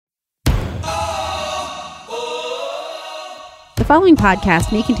The following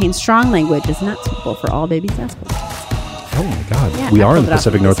podcast may contain strong language and is not suitable for all babies as well. Oh my God. Yeah, we I are in pulled the it off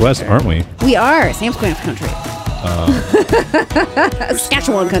Pacific of Northwest, Twitter. aren't we? We are. Sam's Square country.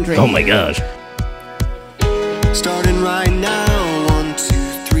 Saskatchewan country. Oh my gosh. Starting right now, 1, 2,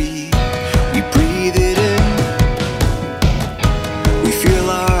 3. We breathe it in. We feel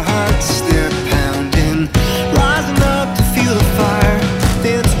our hearts, they're pounding. Rising up to feel the fire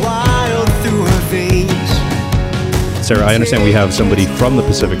dance wild through our veins. Sarah, I understand we have somebody from the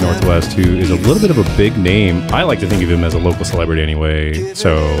Pacific Northwest who is a little bit of a big name. I like to think of him as a local celebrity anyway.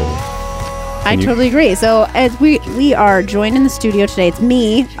 So I totally agree. So as we are joined in the studio today, it's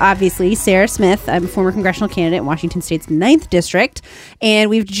me, obviously, Sarah Smith. I'm a former congressional candidate in Washington State's 9th District. And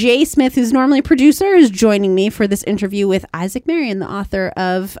we have Jay Smith, who's normally a producer, is joining me for this interview with Isaac Marion, the author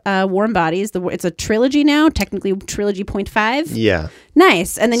of Warm Bodies. It's a trilogy now, technically trilogy 0.5. Yeah.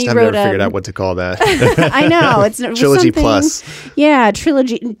 Nice. And then I've you wrote never figured out what to call that. I know. It's Trilogy Plus. Yeah,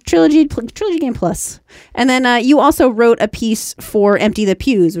 trilogy game plus. And then you also wrote a piece for Empty the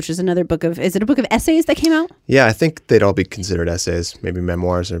Pews, which is another book of, is it a book of essays that came out? Yeah, I think they'd all be considered essays, maybe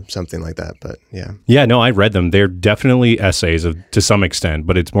memoirs or something like that. But yeah. yeah, no, I read them. They're definitely essays to some extent,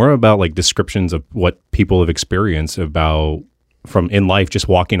 but it's more about like descriptions of what people have experienced about from in life, just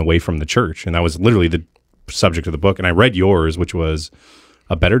walking away from the church. And that was literally the subject of the book. And I read yours, which was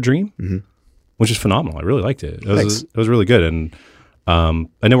A Better Dream, which is phenomenal. I really liked it. It was really good. And I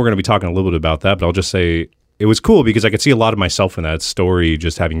know we're going to be talking a little bit about that, but I'll just say it was cool because I could see a lot of myself in that story,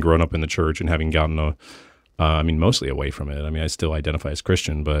 just having grown up in the church and having gotten mostly away from it. I mean, I still identify as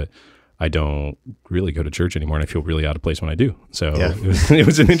Christian, but I don't really go to church anymore, and I feel really out of place when I do. So Yeah. it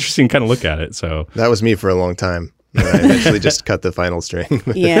was an interesting kind of look at it. So That was me for a long time. And I eventually just cut the final string.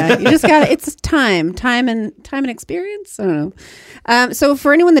 Yeah, you just got it's time and experience. I don't know. So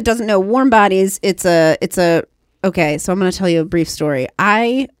for anyone that doesn't know, Warm Bodies, it's a okay. So I'm going to tell you a brief story.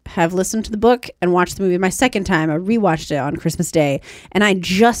 I have listened to the book and watched the movie my second time. I rewatched it on Christmas Day, and I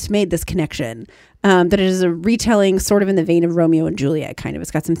just made this connection that it is a retelling, sort of in the vein of Romeo and Juliet. Kind of, it's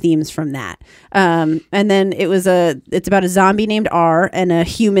got some themes from that. And then it's about a zombie named R and a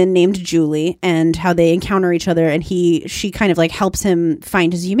human named Julie, and how they encounter each other, and she kind of like helps him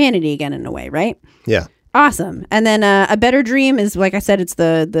find his humanity again in a way, right? Yeah. Awesome. And then A Better Dream is, like I said, it's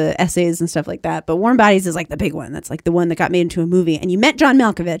the essays and stuff like that. But Warm Bodies is like the big one. That's like the one that got made into a movie. And you met John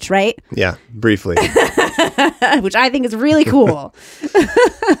Malkovich, right? Yeah, briefly. Which I think is really cool.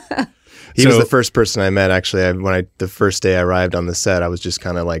 He was So- the first person I met, actually. The first day I arrived on the set, I was just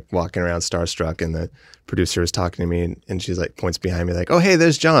kind of like walking around starstruck, and the producer was talking to me, and she's like, points behind me like, oh, hey,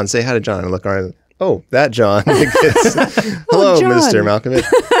 there's John. Say hi to John. And I look around, oh, that John. Hello, John. Mr. Malkovich.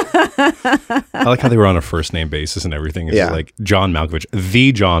 I like how they were on a first name basis and everything. It's Yeah. like John Malkovich,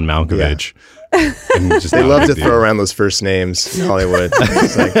 the John Malkovich. And just They not a love big to deal. throw around those first names in Hollywood.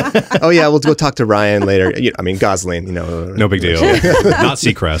 It's like, oh, yeah, we'll go talk to Ryan later. I mean, Gosling, No big deal. Not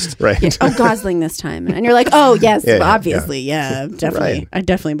Seacrest. Right. Yeah. Oh, Gosling this time. And you're like, oh, yes, Yeah, yeah, obviously. Yeah, definitely. Right. I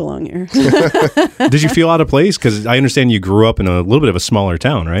definitely belong here. Did you feel out of place? Because I understand you grew up in a little bit of a smaller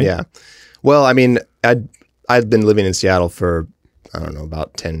town, right? Yeah. Well, I mean, I'd been living in Seattle for, I don't know,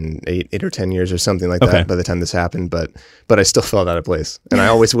 about 8 or 10 years or something like Okay. that by the time this happened, but I still felt out of place, and I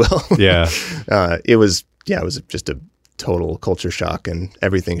always will. Yeah. It was just a total culture shock and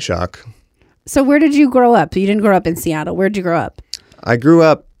everything shock. So where did you grow up? You didn't grow up in Seattle. Where did you grow up? I grew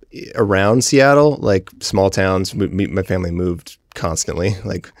up around Seattle, like small towns. My family moved constantly,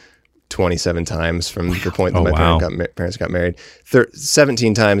 like 27 times from the point that Oh, my wow. parents got married.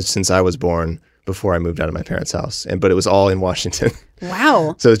 17 times since I was born before I moved out of my parents' house. But it was all in Washington.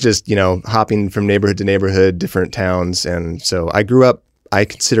 Wow. So it's just, hopping from neighborhood to neighborhood, different towns. And so I grew up, I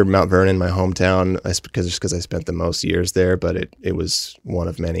consider Mount Vernon my hometown because I spent the most years there, but it was one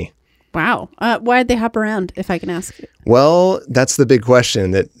of many. Wow. Why'd they hop around, if I can ask? Well, that's the big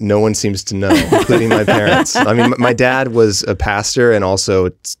question that no one seems to know, including my parents. I mean, my dad was a pastor and also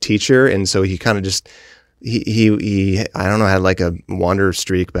a teacher, and so he kind of just he I don't know, had like a wander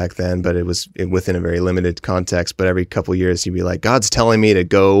streak back then, but it was within a very limited context. But every couple years, he'd be like, "God's telling me to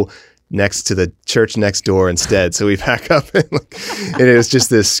go next to the church next door instead." So we pack up, and it was just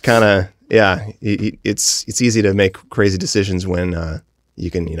this kind of It's easy to make crazy decisions when. You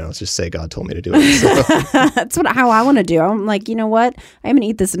can, just say God told me to do it. So. That's how I want to do. I'm like, you know what? I'm going to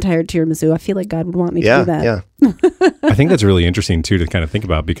eat this entire tiramisu. I feel like God would want me to do that. Yeah. I think that's really interesting too to kind of think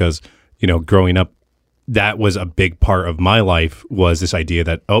about because, growing up, that was a big part of my life was this idea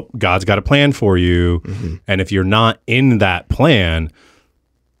that, oh, God's got a plan for you. Mm-hmm. And if you're not in that plan,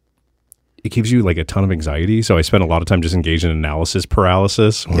 it gives you like a ton of anxiety. So I spent a lot of time just engaged in analysis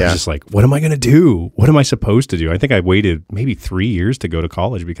paralysis. Where I Yeah. was just like, what am I going to do? What am I supposed to do? I think I waited maybe 3 years to go to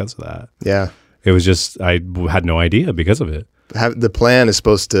college because of that. Yeah. It was just, I had no idea because of it. The plan is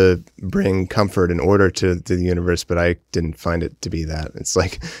supposed to bring comfort and order to the universe, but I didn't find it to be that. It's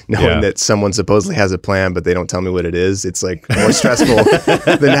like knowing Yeah. that someone supposedly has a plan, but they don't tell me what it is. It's like more stressful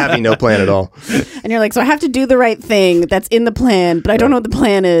than having no plan at all. And you're like, so I have to do the right thing that's in the plan, but I don't know what the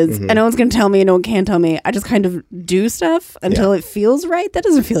plan is, and no one's going to tell me, and no one can tell me. I just kind of do stuff until it feels right. That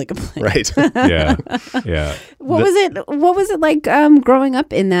doesn't feel like a plan. Right. Yeah. Yeah. What was it like growing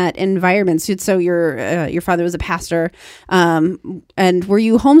up in that environment? So your father was a pastor, and were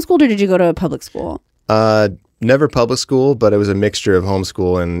you homeschooled or did you go to a public school? Never public school, but it was a mixture of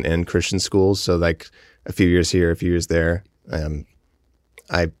homeschool and Christian schools. So like a few years here, a few years there.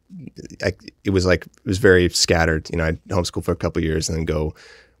 It was very scattered. You know, I'd homeschool for a couple of years and then go.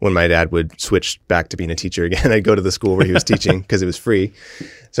 When my dad would switch back to being a teacher again, I'd go to the school where he was teaching because it was free.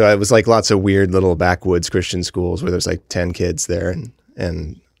 So it was like lots of weird little backwoods Christian schools where there's like 10 kids there,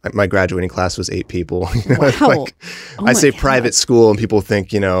 and my graduating class was 8 people. You know, Wow. like, Oh I my say God. private school, and people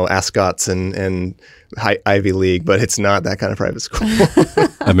think, you know, Ascots and Ivy League, but it's not that kind of private school.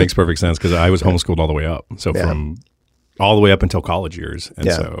 That makes perfect sense because I was homeschooled all the way up. So Yeah. from all the way up until college years. And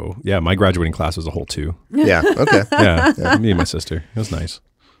Yeah. so, yeah, my graduating class was a whole 2. Yeah. Okay. Yeah. Me and my sister. It was nice.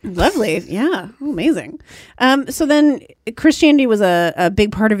 Lovely. Yeah. Oh, amazing. So then Christianity was a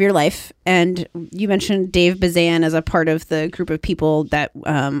big part of your life. And you mentioned Dave Bazan as a part of the group of people that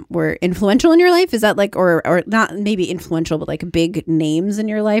were influential in your life. Is that like, or not maybe influential, but like big names in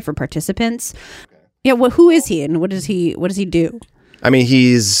your life or participants? Yeah. Well, who is he and what does he do? I mean,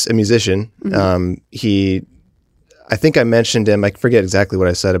 he's a musician. I think I mentioned him. I forget exactly what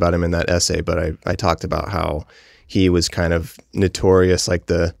I said about him in that essay, but I talked about how he was kind of notorious, like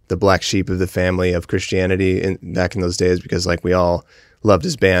the black sheep of the family of Christianity back in those days, because like we all loved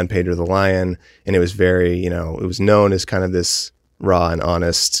his band, Pedro the Lion, and it was very, you know, it was known as kind of this raw and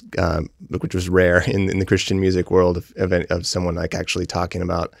honest, which was rare in the Christian music world of someone like actually talking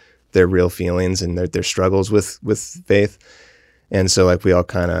about their real feelings and their struggles with faith. And so like we all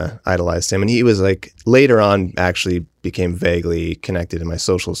kind of idolized him, and he was like later on actually became vaguely connected in my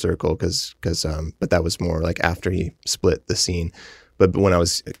social circle but that was more like after he split the scene. But when I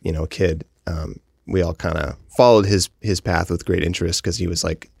was, you know, a kid, we all kind of followed his path with great interest because he was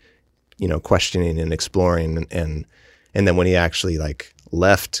like, you know, questioning and exploring, and then when he actually like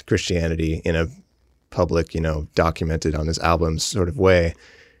left Christianity in a public, you know, documented on his albums sort of way,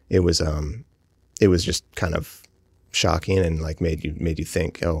 it was just kind of shocking and like made you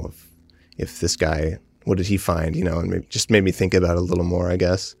think, oh, if this guy, what did he find, you know, and just made me think about it a little more, I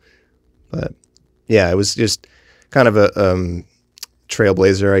guess. But yeah, it was just kind of a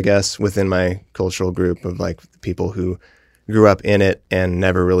trailblazer, I guess, within my cultural group of like people who grew up in it and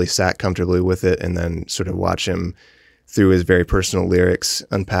never really sat comfortably with it, and then sort of watch him through his very personal lyrics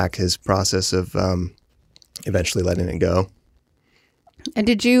unpack his process of eventually letting it go. And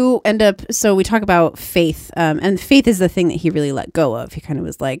did you end up, so we talk about faith, and faith is the thing that he really let go of. He kind of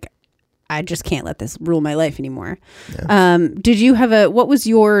was like, I just can't let this rule my life anymore. Yeah. Did you have what was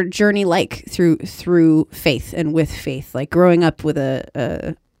your journey like through faith and with faith? Like growing up with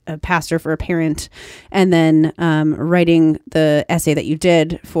a pastor for a parent, and then writing the essay that you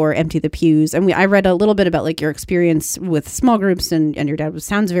did for Empty the Pews. And I read a little bit about like your experience with small groups, and your dad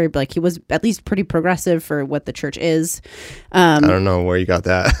sounds very like he was at least pretty progressive for what the church is. I don't know where you got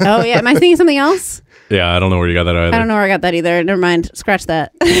that. Oh yeah, am I thinking something else? Yeah, I don't know where you got that either. I don't know where I got that either. Never mind. Scratch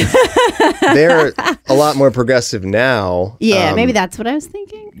that. They're a lot more progressive now. Yeah, maybe that's what I was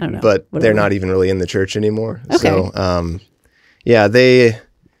thinking. I don't know. But Whatever. they're not even really in the church anymore. Okay.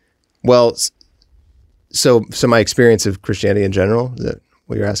 So, so my experience of Christianity in general, is that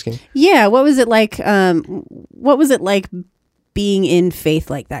what you're asking? Yeah. What was it like? What was it like being in faith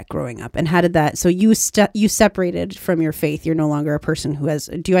like that growing up? And how did that? So you separated from your faith. You're no longer a person who has.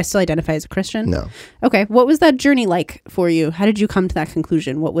 Do I still identify as a Christian? No. Okay. What was that journey like for you? How did you come to that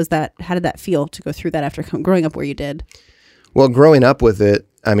conclusion? What was that? How did that feel to go through that after growing up where you did? Well, growing up with it,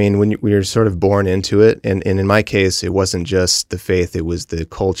 I mean, when you're sort of born into it, and in my case, it wasn't just the faith, it was the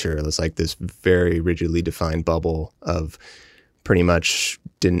culture. It was like this very rigidly defined bubble of pretty much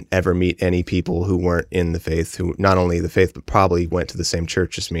didn't ever meet any people who weren't in the faith, who not only the faith, but probably went to the same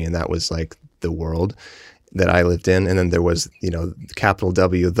church as me. And that was like the world that I lived in. And then there was, you know, capital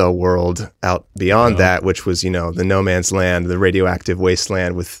W, the world out beyond that, which was, you know, the no man's land, the radioactive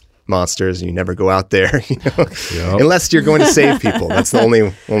wasteland with monsters, and you never go out there, you know, unless you're going to save people. That's the only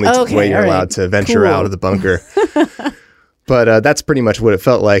Okay, way you're all right. allowed to venture Cool. out of the bunker. But that's pretty much what it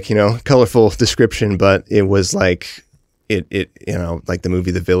felt like, colorful description, but it was like like the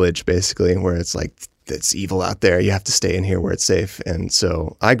movie The Village, basically, where it's like, it's evil out there. You have to stay in here where it's safe. And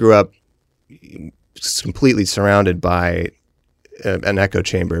so I grew up completely surrounded by an echo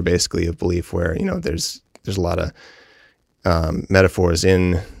chamber, basically, of belief where, there's a lot of metaphors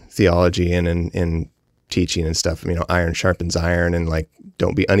in theology and in teaching and stuff. Iron sharpens iron, and like,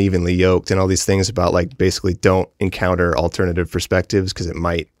 don't be unevenly yoked, and all these things about like, basically don't encounter alternative perspectives because it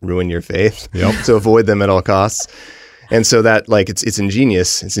might ruin your faith. Yep. So avoid them at all costs. And so that, like, it's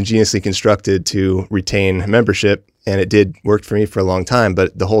ingenious. It's ingeniously constructed to retain membership, and it did work for me for a long time.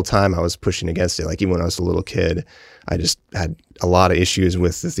 But the whole time I was pushing against it. Like, even when I was a little kid, I just had a lot of issues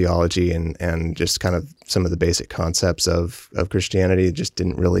with the theology and just kind of some of the basic concepts of Christianity. It just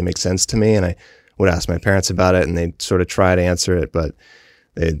didn't really make sense to me. And I would ask my parents about it, and they'd sort of try to answer it, but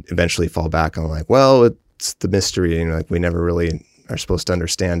they'd eventually fall back on like, well, it's the mystery. Like, we never really are supposed to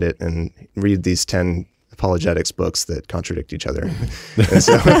understand it, and read these 10 apologetics books that contradict each other. And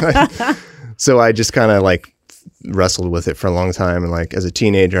so I just kind of like wrestled with it for a long time. And like, as a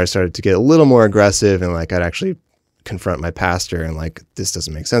teenager, I started to get a little more aggressive, and like, I'd actually confront my pastor and like, this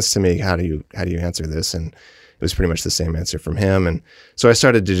doesn't make sense to me. How do you answer this? And it was pretty much the same answer from him. And so I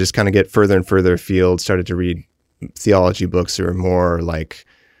started to just kind of get further and further afield, started to read theology books that were more like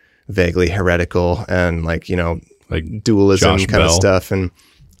vaguely heretical and like, like dualism Josh kind of Bell. stuff. And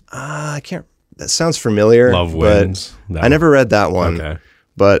that sounds familiar. Love but Wins. I never read that one. Okay.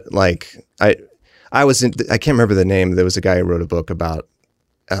 But like, I can't remember the name. There was a guy who wrote a book about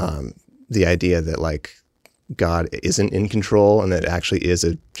the idea that like God isn't in control, and that it actually is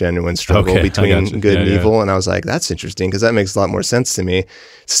a genuine struggle Okay, I between gotcha. good and Yeah. evil. And I was like, that's interesting, because that makes a lot more sense to me.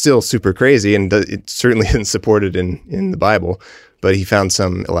 It's still super crazy, and it certainly isn't supported in the Bible, but he found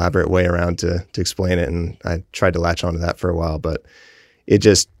some elaborate way around to explain it. And I tried to latch onto that for a while, but it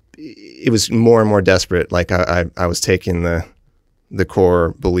was more and more desperate. Like I was taking the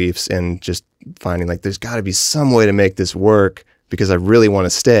core beliefs and just finding like, there's got to be some way to make this work, because I really want to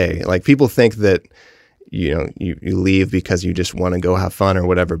stay. Like, people think that, you leave because you just want to go have fun or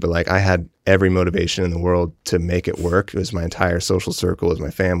whatever. But like, I had every motivation in the world to make it work. It was my entire social circle, it was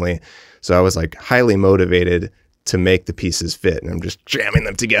my family. So I was like highly motivated to make the pieces fit, and I'm just jamming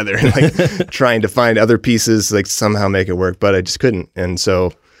them together and like trying to find other pieces, like somehow make it work, but I just couldn't. And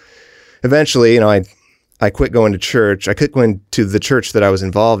so eventually, I quit going to church. I quit going to the church that I was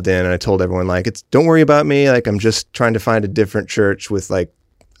involved in, and I told everyone like, don't worry about me. Like, I'm just trying to find a different church with like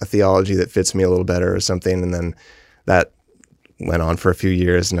a theology that fits me a little better or something. And then that went on for a few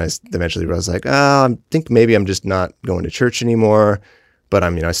years, and I eventually was like, I think maybe I'm just not going to church anymore, but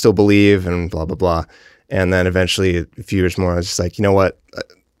I still believe, and blah, blah, blah. And then eventually, a few years more, I was just like, you know what?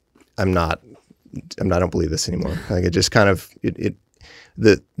 I don't believe this anymore. Like, it just kind of,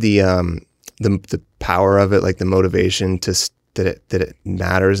 the power of it, like the motivation that it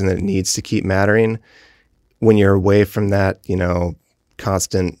matters and that it needs to keep mattering. When you're away from that,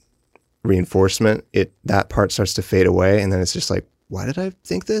 constant reinforcement, that part starts to fade away, and then it's just like, why did I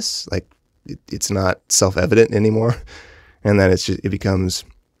think this? Like, it's not self-evident anymore, and then it becomes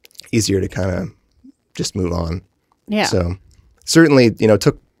easier to kind of just move on. Yeah. So certainly,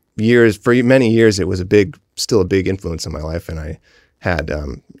 took years. For many years, it was still a big influence in my life, and I had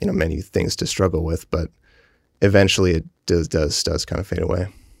many things to struggle with, but eventually it does kind of fade away.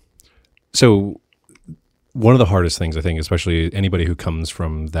 So one of the hardest things, I think, especially anybody who comes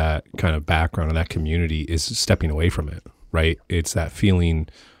from that kind of background and that community, is stepping away from it, right? It's that feeling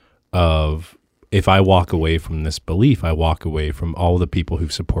of, if I walk away from this belief, I walk away from all the people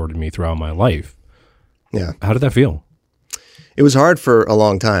who've supported me throughout my life. Yeah. How did that feel? It was hard for a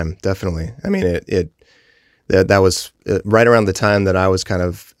long time, definitely. I mean, that was right around the time that I was kind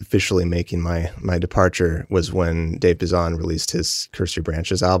of officially making my departure, was when Dave Dizon released his Curse Your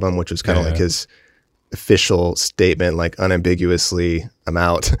Branches album, which was kind of like his official statement, like unambiguously, I'm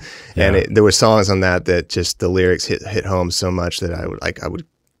out. Yeah. And there were songs on that just the lyrics hit home so much that I would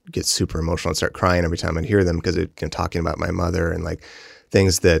get super emotional and start crying every time I'd hear them, because talking about my mother and like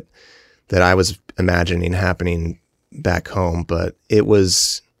things that I was imagining happening back home. But it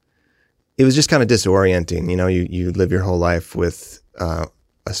was just kind of disorienting. You live your whole life with a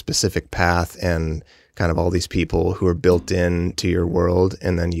specific path and kind of all these people who are built into your world,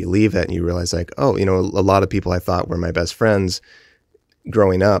 and then you leave that and you realize like, a lot of people I thought were my best friends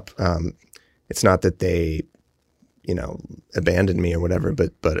growing up, it's not that they abandoned me or whatever,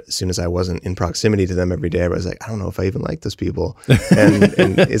 but as soon as I wasn't in proximity to them every day, I was like, I don't know if I even like those people. And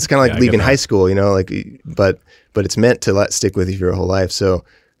it's kind of like leaving high school, but it's meant to stick with you for your whole life. So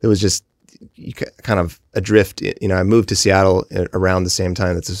it was just, kind of adrift. You know, I moved to Seattle around the same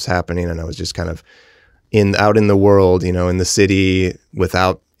time that this was happening, and I was just kind of out in the world, you know, in the city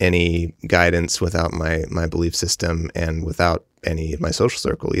without any guidance, without my belief system, and without any of my social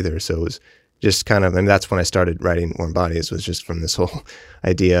circle either. So it was just kind of, and that's when I started writing Warm Bodies, was just from this whole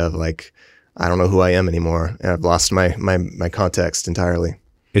idea of like, I don't know who I am anymore, and I've lost my context entirely.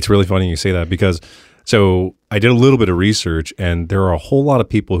 It's really funny you say that, because so I did a little bit of research, and there are a whole lot of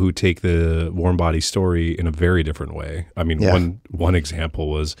people who take the Warm Body story in a very different way. I mean, one example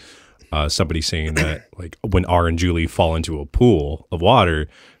was somebody saying that like when R and Julie fall into a pool of water,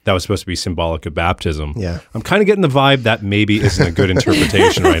 that was supposed to be symbolic of baptism. Yeah. I'm kind of getting the vibe that maybe isn't a good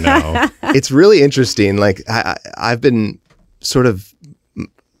interpretation right now. It's really interesting. Like I've been sort of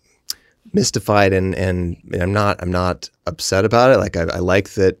mystified, and I'm not upset about it. Like I like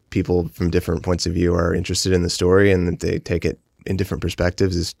that people from different points of view are interested in the story, and that they take it in different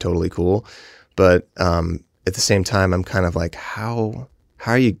perspectives is totally cool. But at the same time, I'm kind of like, how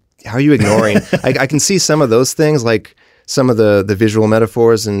are you ignoring? I can see some of those things, like some of the visual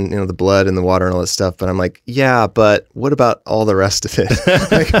metaphors and, you know, the blood and the water and all that stuff. But I'm like, yeah, but what about all the rest of it?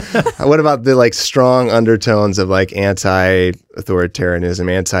 Like, what about the like strong undertones of like anti-authoritarianism,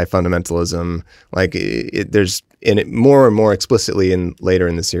 anti-fundamentalism? Like there's in it more and more explicitly later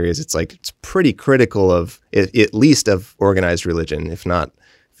in the series. It's like, it's pretty critical of at least of organized religion, if not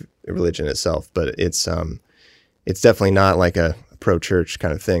religion itself. But it's definitely not like a pro-church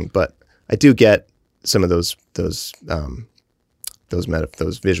kind of thing. But I do get some of those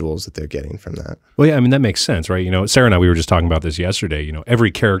visuals that they're getting from that. Well, yeah, I mean, that makes sense, right? You know, Sarah and I, we were just talking about this yesterday. You know, every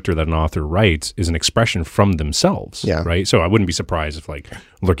character that an author writes is an expression from themselves, right? So I wouldn't be surprised if, like,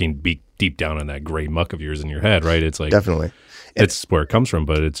 looking deep down in that gray muck of yours in your head, right? It's like, definitely, it's where it comes from.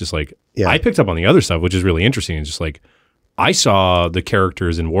 But it's just like, I picked up on the other stuff, which is really interesting. It's just like, I saw the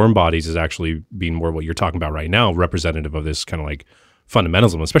characters in Warm Bodies as actually being more what you're talking about right now, representative of this kind of like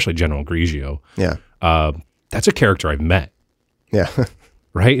fundamentalism, especially General Grigio. Yeah. That's a character I've met. Yeah.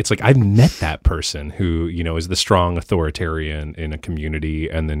 Right? It's like I've met that person who, you know, is the strong authoritarian in a community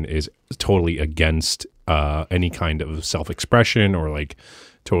and then is totally against any kind of self-expression or like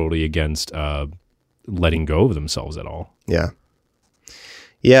totally against letting go of themselves at all. Yeah.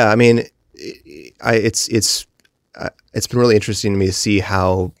 Yeah. I mean, it's been really interesting to me to see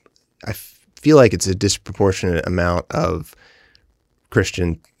how I feel like it's a disproportionate amount of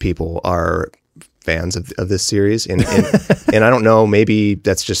Christian people are fans of this series. And I don't know, maybe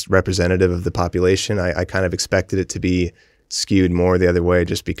that's just representative of the population. I kind of expected it to be skewed more the other way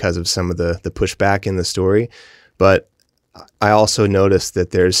just because of some of the pushback in the story. But I also noticed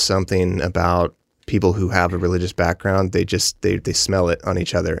that there's something about people who have a religious background, they smell it on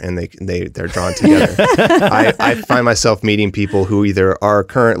each other, and they're drawn together. I find myself meeting people who either are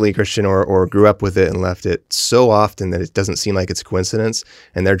currently Christian or grew up with it and left it so often that it doesn't seem like it's a coincidence,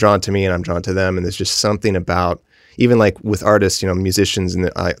 and they're drawn to me and I'm drawn to them. And there's just something about, even like with artists, you know, musicians, and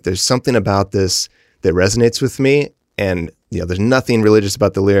there's something about this that resonates with me. And you know, there's nothing religious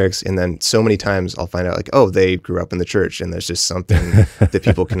about the lyrics, and then so many times I'll find out like, oh, they grew up in the church, and there's just something that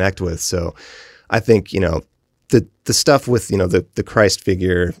people connect with. So I think, you know, the stuff with, you know, the Christ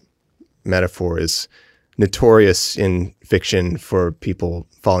figure metaphor is notorious in fiction for people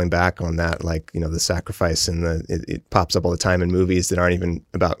falling back on that, like, you know, the sacrifice, and it pops up all the time in movies that aren't even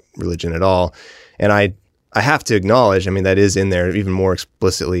about religion at all. And I have to acknowledge, I mean, that is in there even more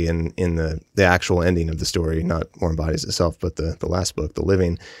explicitly in the actual ending of the story, not Warm Bodies itself, but the last book, The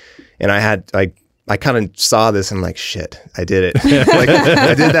Living. And I kind of saw this and I'm like, shit, I did it. Like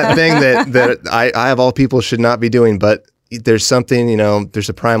I did that thing that I of all people should not be doing. But there's something, you know, there's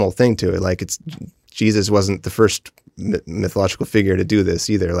a primal thing to it. Like Jesus wasn't the first mythological figure to do this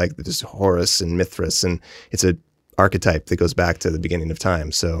either. Like there's Horus and Mithras, and it's an archetype that goes back to the beginning of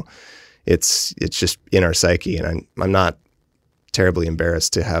time. So it's just in our psyche, and I'm not terribly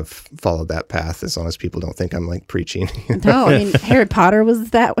embarrassed to have followed that path, as long as people don't think I'm like preaching. No, I mean, Harry Potter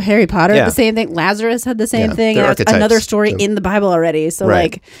was that. Harry Potter had the same thing. Lazarus had the same thing. And that's another story in the Bible already. So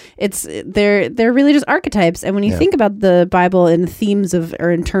like they're really just archetypes. And when you think about the Bible in themes of,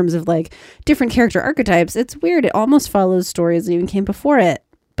 or in terms of like different character archetypes, it's weird. It almost follows stories that even came before it.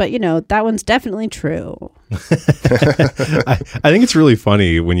 But, you know, that one's definitely true. I think it's really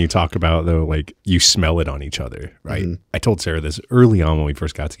funny when you talk about, though, like, you smell it on each other, right? Mm-hmm. I told Sarah this early on when we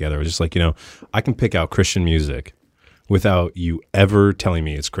first got together. I was just like, you know, I can pick out Christian music without you ever telling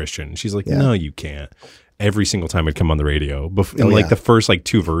me it's Christian. She's like, no, you can't. every single time it'd come on the radio. In like yeah. the first like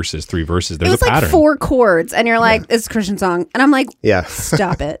 2 verses, 3 verses, It there's was a like pattern. 4 chords, and you're like, "It's a Christian song," and I'm like, Yeah.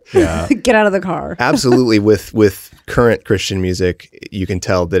 "Stop it! Yeah. Get out of the car." Absolutely. With current Christian music, you can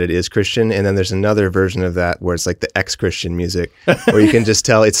tell that it is Christian. And then there's another version of that where it's like the ex-Christian music, where you can just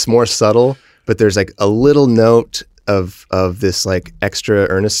tell it's more subtle, but there's like a little note of this like extra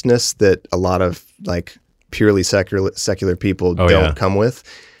earnestness that a lot of like purely secular people don't yeah. come with.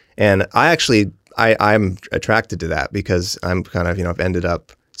 And I'm attracted to that because I'm kind of, I've ended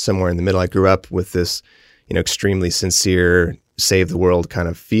up somewhere in the middle. I grew up with this, extremely sincere, save the world kind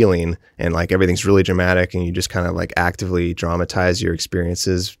of feeling, and like everything's really dramatic, and you just kind of like actively dramatize your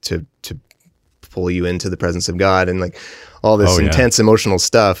experiences to pull you into the presence of God, and like all this intense emotional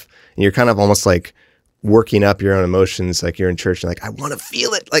stuff. And you're kind of almost like working up your own emotions, like you're in church and like, I want to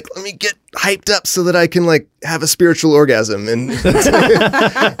feel it. Like, let me get hyped up so that I can like have a spiritual orgasm. And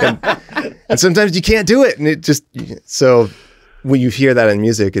and sometimes you can't do it. And it just, so when you hear that in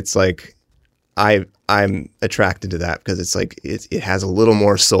music, it's like, I'm attracted to that because it's like, it has a little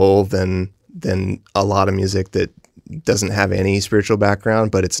more soul than a lot of music that doesn't have any spiritual background,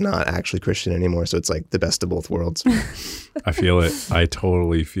 but it's not actually Christian anymore. So it's like the best of both worlds. I feel it. I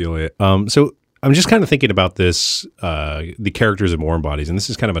totally feel it. So I'm just kind of thinking about this, the characters in Warm Bodies, and this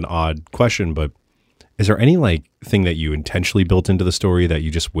is kind of an odd question, but is there any like thing that you intentionally built into the story that you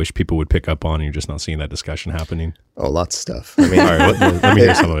just wish people would pick up on and you're just not seeing that discussion happening? Oh, lots of stuff. I mean, All right, let me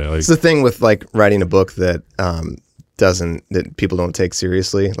hear some of it. Like, it's the thing with like writing a book that that people don't take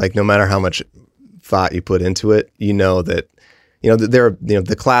seriously. Like no matter how much thought you put into it, that there are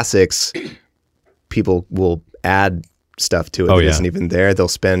the classics. People will add stuff to it that isn't even there. They'll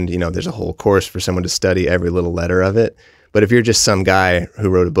spend there's a whole course for someone to study every little letter of it. But if you're just some guy who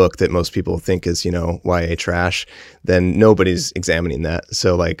wrote a book that most people think is YA trash, then nobody's examining that.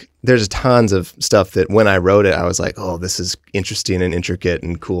 So like there's tons of stuff that when I wrote it, I was like, oh, this is interesting and intricate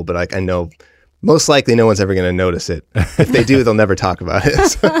and cool. But like I know most likely no one's ever going to notice it. If they do, they'll never talk about it.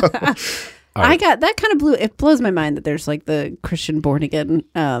 So. I got that kind of it blows my mind that there's like the Christian born again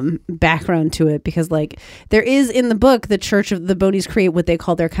background to it, because like there is in the book the church of the Bonies create what they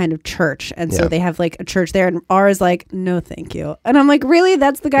call their kind of church, and so they have like a church there, and R is like, no thank you, and I'm like, really,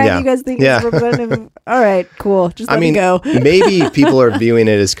 that's the guy that you guys think is representative of? All right, cool, just let me go. Maybe people are viewing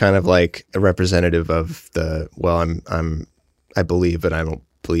it as kind of like a representative of I believe, but I don't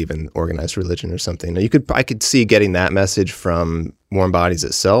believe in organized religion or something. I could see getting that message from Warm Bodies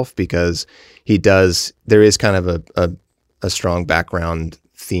itself, because there is kind of a strong background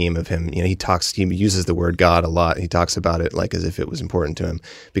theme of him. He uses the word God a lot. He talks about it like as if it was important to him,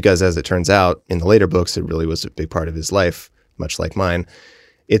 because as it turns out in the later books, it really was a big part of his life, much like mine.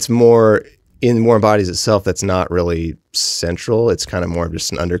 It's more in Warm Bodies itself that's not really central. It's kind of more of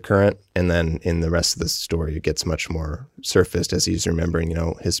just an undercurrent. And then in the rest of the story, it gets much more surfaced as he's remembering,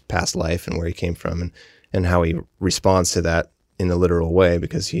 his past life and where he came from, and how he responds to that in a literal way,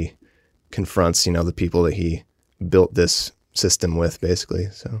 because he confronts, the people that he built this system with, basically.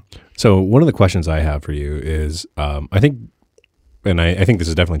 So one of the questions I have for you is, I think this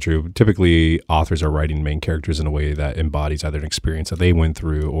is definitely true. Typically, authors are writing main characters in a way that embodies either an experience that they went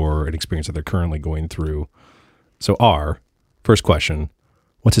through or an experience that they're currently going through. So first question,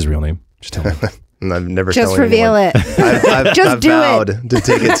 what's his real name? Just tell me. I've never just telling reveal anyone. it. I've vowed to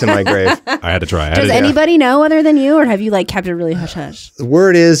take it to my grave. I had to try. Does anybody know other than you, or have you like kept it really hush hush? The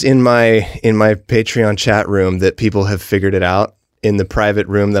word is in my Patreon chat room that people have figured it out in the private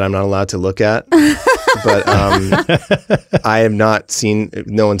room that I'm not allowed to look at. But I have not seen.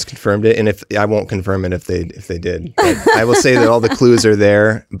 No one's confirmed it, and if I won't confirm it if they did. But I will say that all the clues are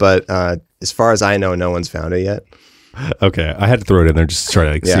there, but as far as I know, no one's found it yet. Okay, I had to throw it in there just to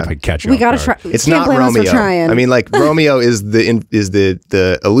try to see if I could catch you. We gotta try. It's not Romeo. I mean, like Romeo is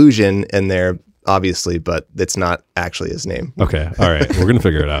the illusion in there, obviously, but it's not actually his name. Okay, all right, we're gonna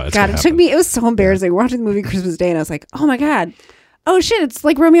figure it out. God, it was so embarrassing. We're watching the movie Christmas Day, and I was like, oh my God. Oh shit, it's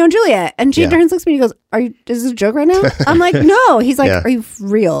like Romeo and Juliet. And Gene turns, looks at me and he goes, is this a joke right now? I'm like, no. He's like, are you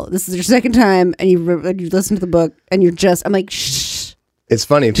real? This is your second time and you listen to the book and you're just, I'm like, shh. It's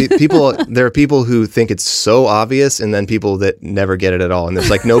funny. There are people who think it's so obvious, and then people that never get it at all. And there's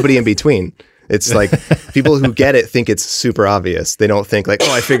like nobody in between. It's like people who get it think it's super obvious. They don't think like,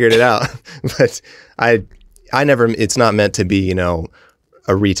 oh, I figured it out. But I never, it's not meant to be,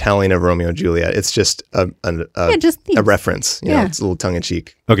 a retelling of Romeo and Juliet. It's just a reference. It's a little tongue in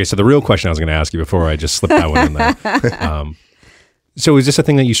cheek. Okay, so the real question I was going to ask you before I just slipped that one in there. So is this a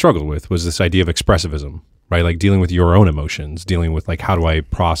thing that you struggled with? Was this idea of expressivism, right? Like dealing with your own emotions, dealing with like, how do I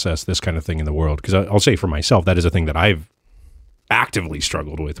process this kind of thing in the world? Because I'll say for myself, that is a thing that I've actively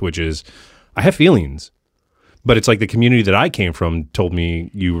struggled with, which is I have feelings, But it's like the community that I came from told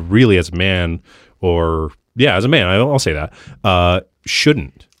me you really, as a man, or as a man, I'll say that,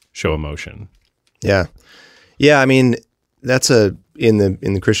 shouldn't show emotion. Yeah. I mean, that's in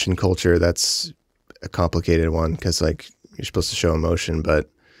the Christian culture, that's a complicated one because like you're supposed to show emotion, but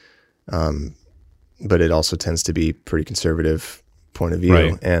it also tends to be pretty conservative point of view.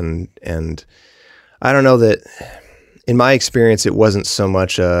 Right. And I don't know that in my experience, it wasn't so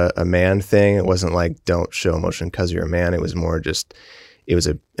much a man thing. It wasn't like, don't show emotion because you're a man. It was more just, it was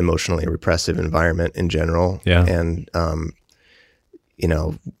an emotionally repressive environment in general. Yeah. And, you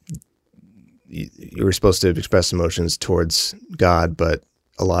know, you were supposed to express emotions towards God, but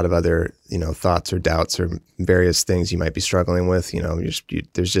a lot of other, you know, thoughts or doubts or various things you might be struggling with, you know,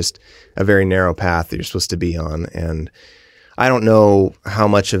 there's just a very narrow path that you're supposed to be on. And I don't know how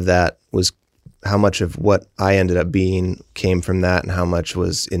much of what I ended up being came from that and how much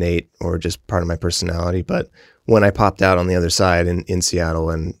was innate or just part of my personality. But when I popped out on the other side in Seattle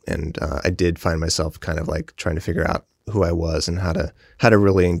and I did find myself kind of like trying to figure out who I was and how to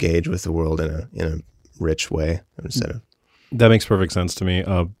really engage with the world in a rich way instead of. That makes perfect sense to me.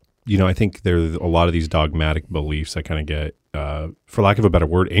 You know, I think there's a lot of these dogmatic beliefs that kind of get, for lack of a better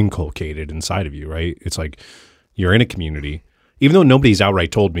word, inculcated inside of you, right? It's like you're in a community, even though nobody's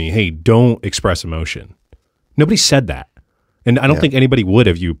outright told me, hey, don't express emotion. Nobody said that. And I don't think anybody would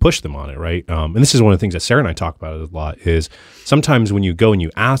if you pushed them on it, right? And this is one of the things that Sarah and I talk about a lot is sometimes when you go and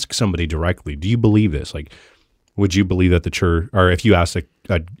you ask somebody directly, do you believe this? Like, would you believe that the church, or if you ask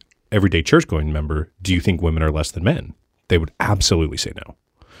a everyday church-going member, do you think women are less than men? They would absolutely say no.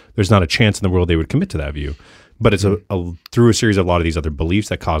 There's not a chance in the world they would commit to that view. But it's through a series of a lot of these other beliefs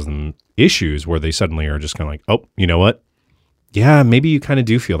that cause them issues where they suddenly are just kind of like, oh, you know what? Yeah, maybe you kind of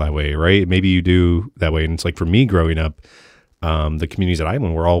do feel that way, right? Maybe you do that way. And it's like for me growing up, the communities that I live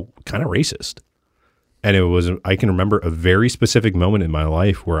in were all kind of racist. And I can remember a very specific moment in my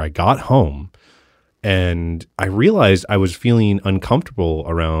life where I got home and I realized I was feeling uncomfortable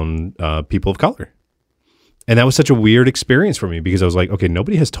around people of color. And that was such a weird experience for me because I was like, okay,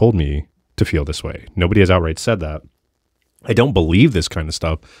 nobody has told me to feel this way. Nobody has outright said that. I don't believe this kind of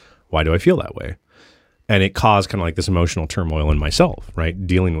stuff. Why do I feel that way? And it caused kind of like this emotional turmoil in myself, right?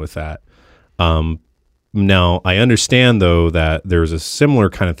 Dealing with that. Now, I understand, though, that there's a similar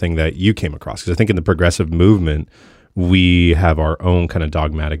kind of thing that you came across. Because I think in the progressive movement, we have our own kind of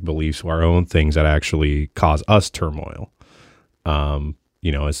dogmatic beliefs, our own things that actually cause us turmoil.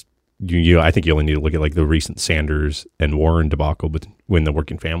 You know, as I think you only need to look at like the recent Sanders and Warren debacle, but when the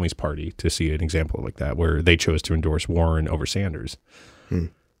Working Families Party to see an example like that, where they chose to endorse Warren over Sanders.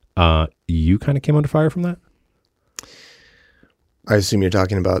 You kind of came under fire from that? I assume you're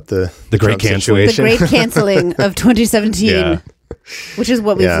talking about the great Trump cancellation. The situation. great canceling of 2017, Yeah. which is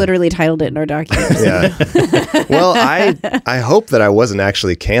what we've literally titled it in our document. Yeah. Well, I hope that I wasn't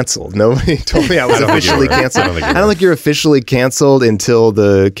actually canceled. Nobody told me I was officially canceled. I don't think you're officially canceled until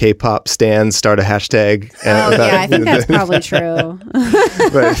the K-pop stans start a hashtag. I think that's probably true.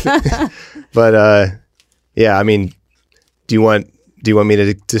 But yeah, I mean, do you want me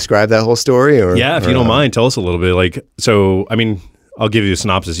to describe that whole story? Or Yeah, if you don't mind, tell us a little bit. Like, so, I mean, I'll give you a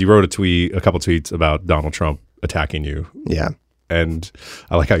synopsis. You wrote a couple tweets about Donald Trump attacking you. Yeah. And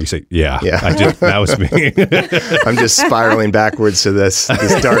I like how you say, yeah. That was me. I'm just spiraling backwards to this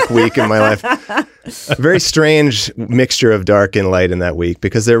dark week in my life. A very strange mixture of dark and light in that week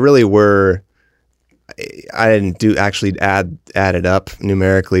because there really were, I didn't add it up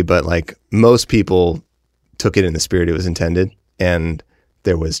numerically, but like most people took it in the spirit it was intended. And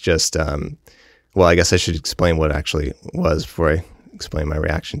there was just, well, I guess I should explain what it actually was before I explain my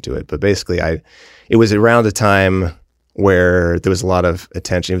reaction to it. But basically, it was around a time where there was a lot of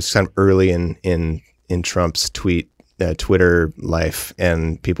attention. It was kind of early in Trump's Twitter life,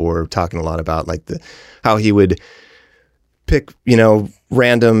 and people were talking a lot about like how he would pick,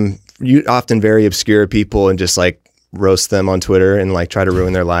 random, often very obscure people and just like roast them on Twitter and like try to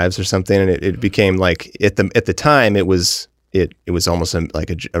ruin their lives or something. And it became like at the time it was almost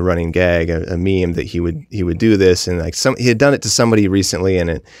like a running gag, a meme that he would do this, and like he had done it to somebody recently,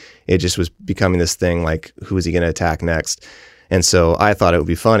 and it just was becoming this thing like, who is he going to attack next? And so I thought it would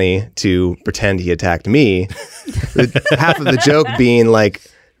be funny to pretend he attacked me. Half of the joke being like,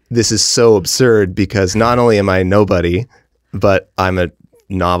 this is so absurd because not only am I nobody, but I'm a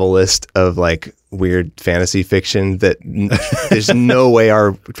novelist of like weird fantasy fiction that there's no way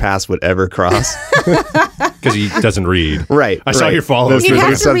our paths would ever cross. Because he doesn't read. Right. I saw your followers. He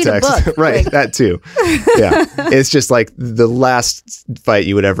has to read a book. Right. That too. Yeah. It's just like the last fight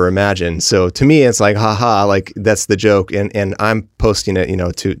you would ever imagine. So to me, it's like, haha, like that's the joke. And I'm posting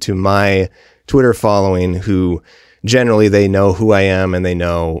it, to my Twitter following who generally they know who I am and they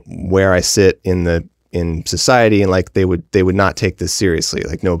know where I sit in society, and like they would not take this seriously.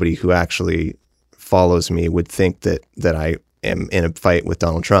 Like nobody who actually follows me would think that I am in a fight with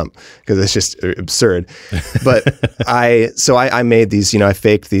Donald Trump, because it's just absurd. But I made these, I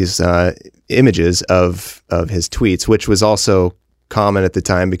faked these images of his tweets, which was also common at the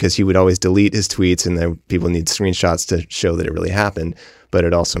time because he would always delete his tweets and then people need screenshots to show that it really happened, but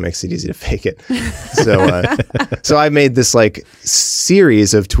it also makes it easy to fake it. So I made this like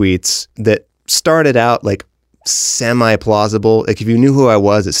series of tweets that started out like semi-plausible. Like if you knew who I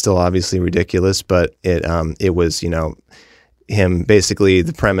was, it's still obviously ridiculous, but it was, him. Basically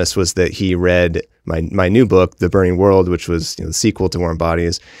the premise was that he read my new book, The Burning World, which was the sequel to Warm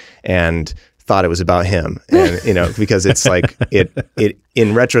Bodies, and thought it was about him. And because it's like it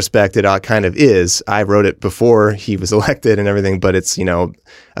in retrospect it kind of is. I wrote it before he was elected and everything, but it's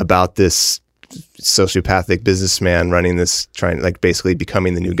about this sociopathic businessman running this, trying like basically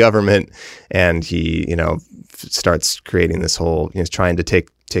becoming the new government, and he starts creating this whole trying to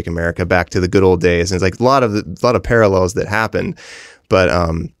take America back to the good old days. And it's like a lot of parallels that happened, but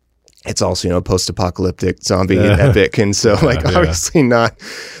it's also post-apocalyptic zombie epic, and so obviously not.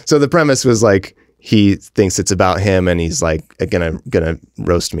 So the premise was like he thinks it's about him, and he's like gonna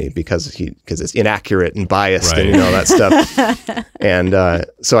roast me because it's inaccurate and biased, right, and all that stuff. And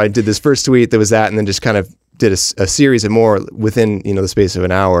so I did this first tweet that was that, and then just kind of did a series of more within the space of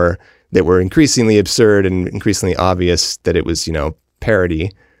an hour that were increasingly absurd and increasingly obvious that it was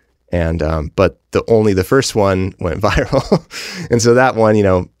parody. And but the first one went viral. And so that one,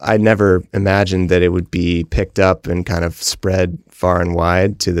 I never imagined that it would be picked up and kind of spread far and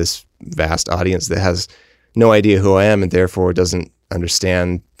wide to this vast audience that has no idea who I am and therefore doesn't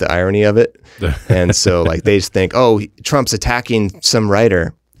understand the irony of it. And so like they just think, oh, Trump's attacking some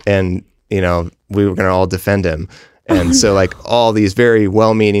writer, and we were going to all defend him. And so like all these very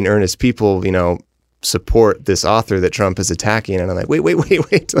well-meaning, earnest people, support this author that Trump is attacking. And I'm like, wait.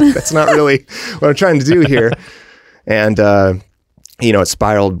 Like, that's not really what I'm trying to do here. And, it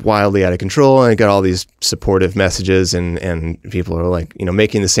spiraled wildly out of control, and I got all these supportive messages, and people are like,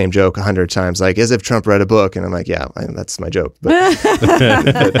 making the same joke 100 times, like as if Trump read a book. And I'm like, yeah, that's my joke. But,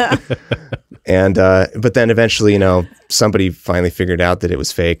 but then eventually, somebody finally figured out that it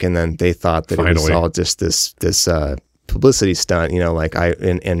was fake, and then they thought that it was all just this publicity stunt. Like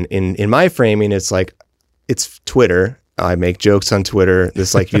in my framing, it's like, it's Twitter. I make jokes on Twitter.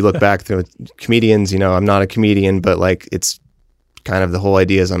 This, like, if you look back through comedians, I'm not a comedian, but like, it's kind of the whole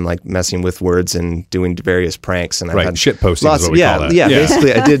idea is I'm like messing with words and doing various pranks, and I've had shit posting. Lots, is what we call that. Yeah.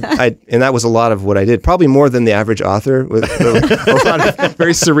 Basically, and that was a lot of what I did. Probably more than the average author, with a lot of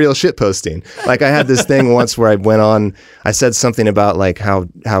very surreal shit posting. Like I had this thing once where I said something about like how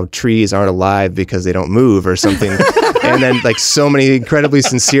trees aren't alive because they don't move or something, and then like so many incredibly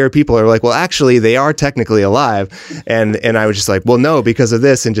sincere people are like, well, actually, they are technically alive, and I was just like, well, no, because of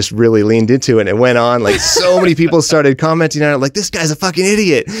this, and just really leaned into it, and it went on. Like so many people started commenting on it, like, this guy's a fucking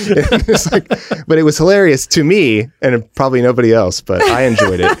idiot. It's like, but it was hilarious to me and probably nobody else, but I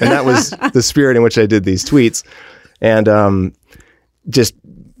enjoyed it. And that was the spirit in which I did these tweets, and just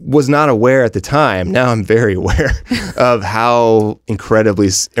was not aware at the time. Now I'm very aware of how incredibly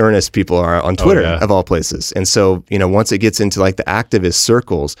earnest people are on Twitter, of all places. And so, once it gets into like the activist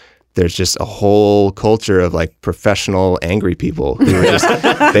circles, there's just a whole culture of like professional angry people who are just,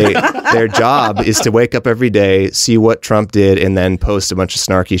 their job is to wake up every day, see what Trump did, and then post a bunch of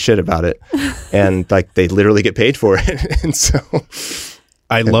snarky shit about it. And like they literally get paid for it. And so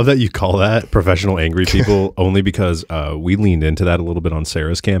I love that you call that professional angry people, only because we leaned into that a little bit on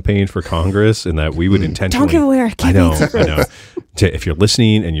Sarah's campaign for Congress, and that we would intentionally. Don't give away our campaign. I know. If you're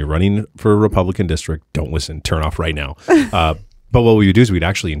listening and you're running for a Republican district, don't listen. Turn off right now. But what we would do is we'd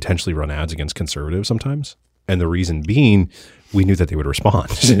actually intentionally run ads against conservatives sometimes. And the reason being, we knew that they would respond.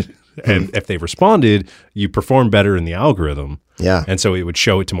 And if they responded, you perform better in the algorithm. Yeah. And so it would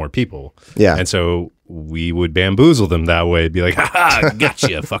show it to more people. Yeah. And so we would bamboozle them that way. Be like, ha,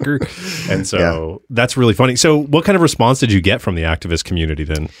 gotcha, fucker. And so that's really funny. So what kind of response did you get from the activist community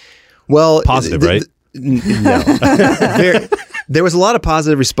then? Well, positive, right? No. There was a lot of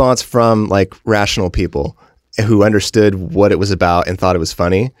positive response from like rational people who understood what it was about and thought it was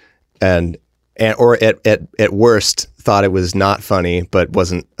funny, or at worst thought it was not funny but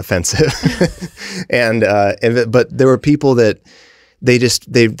wasn't offensive. But there were people that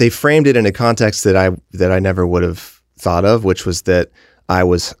they framed it in a context that I never would have thought of, which was that I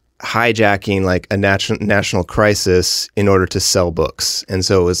was hijacking like a national crisis in order to sell books. And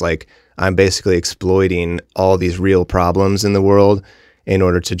so it was like I'm basically exploiting all these real problems in the world in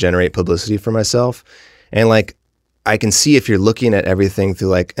order to generate publicity for myself. And like, I can see if you're looking at everything through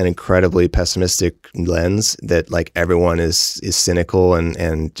like an incredibly pessimistic lens that like everyone is cynical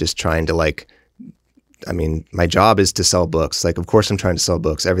and just trying to like, I mean, my job is to sell books. Like, of course I'm trying to sell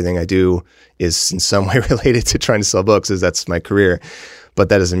books. Everything I do is in some way related to trying to sell books, as that's my career. But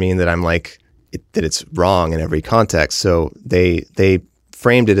that doesn't mean that I'm like, that it's wrong in every context. So they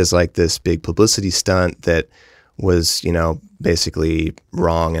framed it as like this big publicity stunt that was, you know, basically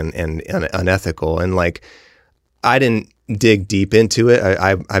wrong and unethical. And like, I didn't dig deep into it.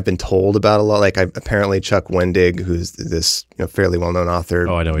 I've been told about a lot. Like apparently Chuck Wendig, who's this fairly well-known author,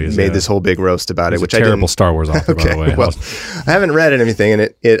 I know he is, made this whole big roast about it, which a terrible I didn't. Star Wars author, by the way. Well, I haven't read anything,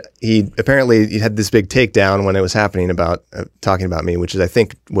 and he apparently had this big takedown when it was happening about talking about me, which is I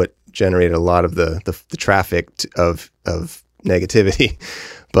think what generated a lot of the traffic of negativity.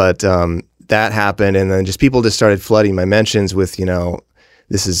 But that happened, and then just people just started flooding my mentions with,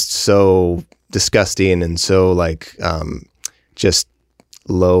 this is so disgusting and so like just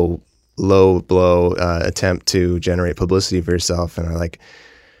low blow attempt to generate publicity for yourself. And I like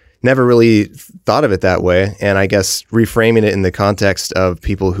never really thought of it that way. And I guess reframing it in the context of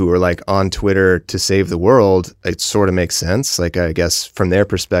people who are like on Twitter to save the world, it sort of makes sense. Like, I guess from their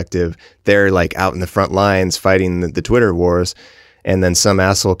perspective, they're like out in the front lines fighting the Twitter wars. And then some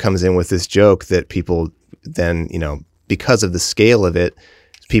asshole comes in with this joke that people then, because of the scale of it,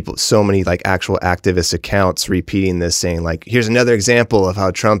 so many like actual activist accounts repeating this, saying like, here's another example of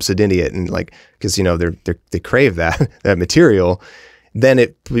how Trump's an idiot. And like, cause they crave that material. Then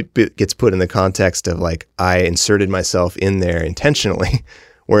it gets put in the context of like, I inserted myself in there intentionally.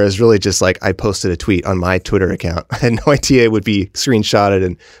 Whereas really just like, I posted a tweet on my Twitter account. I had no idea it would be screenshotted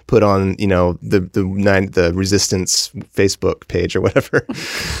and put on, the Resistance Facebook page or whatever.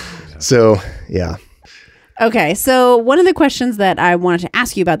 So yeah. Okay, so one of the questions that I wanted to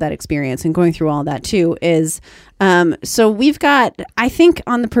ask you about that experience and going through all that too is, so we've got, I think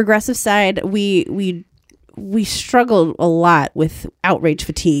on the progressive side, we struggle a lot with outrage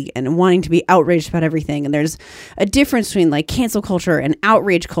fatigue and wanting to be outraged about everything. And there's a difference between like cancel culture and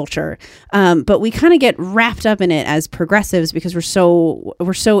outrage culture. But we kind of get wrapped up in it as progressives because we're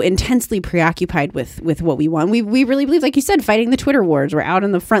so intensely preoccupied with what we want. We really believe, like you said, fighting the Twitter wars. We're out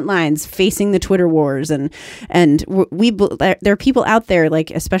on the front lines facing the Twitter wars. And there are people out there, like,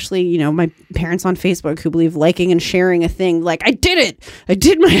 especially, my parents on Facebook who believe liking and sharing a thing, like, I did it. I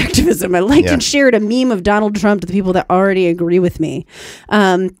did my activism. I liked and shared a meme of Donald Trump to the people that already agree with me.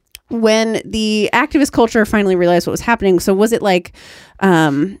 When the activist culture finally realized what was happening, so was it like,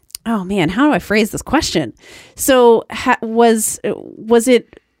 oh man, how do I phrase this question? So was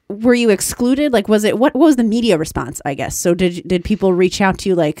it, were you excluded? Like, what was the media response, I guess? So did people reach out to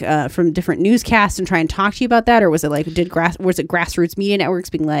you like from different newscasts and try and talk to you about that? Or was it like, was it grassroots media networks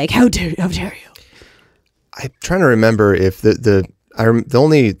being like, how dare you? I'm trying to remember if the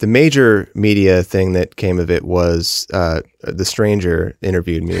major media thing that came of it was The Stranger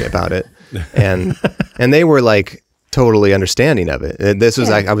interviewed me about it, and they were like totally understanding of it. And this was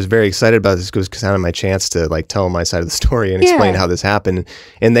I was very excited about this because it was kind of my chance to like tell my side of the story and explain how this happened.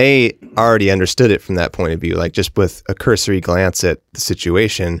 And they already understood it from that point of view. Like just with a cursory glance at the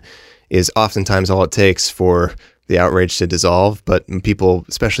situation is oftentimes all it takes for the outrage to dissolve. But people,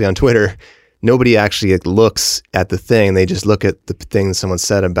 especially on Twitter, nobody actually looks at the thing. They just look at the thing that someone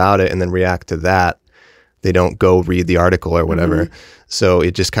said about it and then react to that. They don't go read the article or whatever. Mm-hmm. So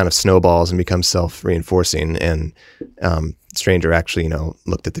it just kind of snowballs and becomes self-reinforcing. And Stranger actually,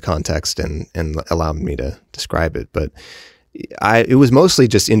 looked at the context and allowed me to describe it. But it was mostly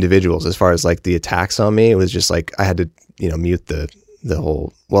just individuals as far as like the attacks on me. It was just like I had to, mute the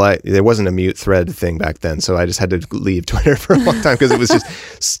whole, there wasn't a mute thread thing back then. So I just had to leave Twitter for a long time because it was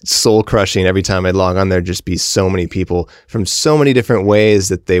just soul crushing. Every time I'd log on, there'd just be so many people from so many different ways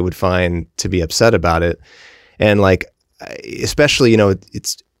that they would find to be upset about it. And like, especially,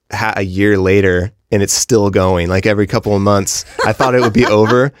 it's a year later and it's still going. Like every couple of months, I thought it would be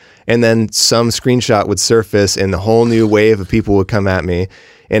over. And then some screenshot would surface and a whole new wave of people would come at me.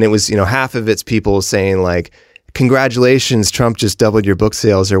 And it was, half of it's people saying like, congratulations, Trump just doubled your book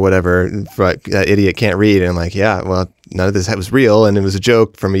sales or whatever. That idiot can't read. And I'm like, yeah, well, none of this was real. And it was a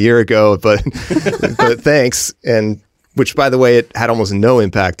joke from a year ago, but thanks. And which, by the way, it had almost no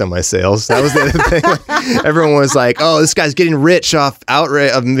impact on my sales. That was the other thing. Everyone was like, "Oh, this guy's getting rich off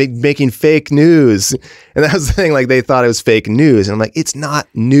outright of making fake news," and that was the thing. Like they thought it was fake news, and I'm like, "It's not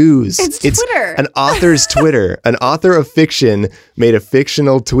news. It's Twitter. An author's Twitter. An author of fiction made a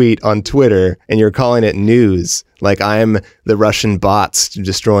fictional tweet on Twitter, and you're calling it news." Like I'm the Russian bots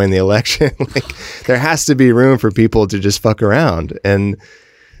destroying the election. Like there has to be room for people to just fuck around.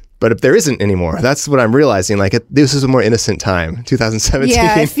 But if there isn't anymore, that's what I'm realizing. Like this is a more innocent time, 2017.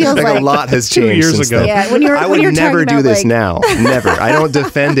 Yeah, it feels like a like lot has 2 changed years since ago. then. Yeah, I would never do this like, now. Never. I don't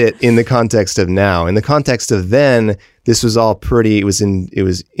defend it in the context of now. In the context of then, this was all pretty. It was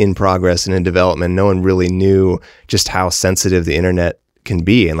in progress and in development. No one really knew just how sensitive the internet can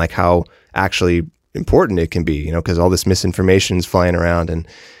be and like how actually important it can be. You know, because all this misinformation is flying around, and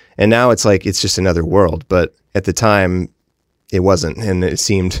now it's like it's just another world. But at the time, it wasn't, and it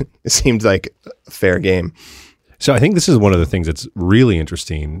seemed like a fair game. So I think this is one of the things that's really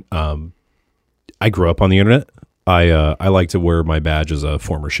interesting. I grew up on the internet. I like to wear my badge as a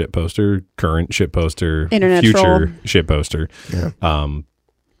former shit poster, current shit poster, Internet future troll. shit poster. Yeah.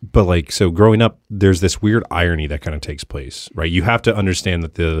 But like, so growing up, there's this weird irony that kind of takes place, right? You have to understand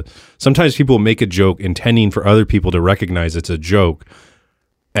that sometimes people make a joke intending for other people to recognize it's a joke,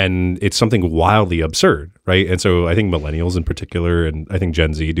 and it's something wildly absurd, right? And so I think millennials in particular, and I think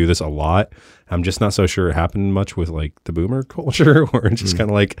Gen Z do this a lot. I'm just not so sure it happened much with like the boomer culture, where it's just kind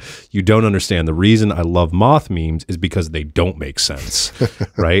of like, you don't understand. The reason I love moth memes is because they don't make sense,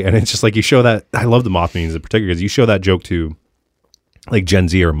 right? And it's just like you show that, I love the moth memes in particular, because you show that joke to like Gen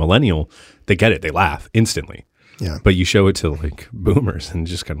Z or millennial, they get it, they laugh instantly. Yeah. But you show it to like boomers and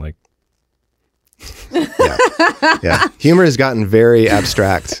just kind of like, Yeah. Humor has gotten very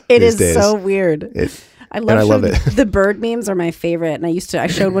abstract It these is days. so weird. I love it. The bird memes are my favorite, and I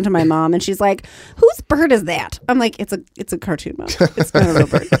showed one to my mom, and she's like, "Whose bird is that?" I'm like, "It's a cartoon, Mom. It's not a real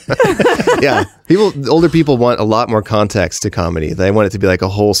bird." Yeah. Older people want a lot more context to comedy. They want it to be like a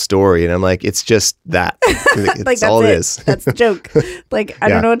whole story, and I'm like, it's just that. It's Like that's all it. it is. That's the joke. Like I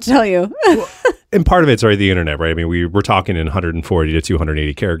Yeah. don't know what to tell you. and part of it's right, the internet, right? I mean, we're talking in 140 to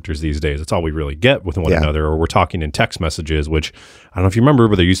 280 characters these days. That's all we really get with one Yeah. another. Or we're talking in text messages, which I don't know if you remember,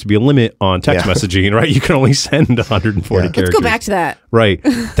 but there used to be a limit on text messaging, right? You can only send 140 characters. Let's go back to that. Right.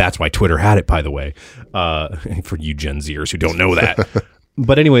 That's why Twitter had it, by the way, for you Gen Zers who don't know that.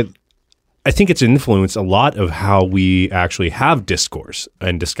 But anyway, I think it's influenced a lot of how we actually have discourse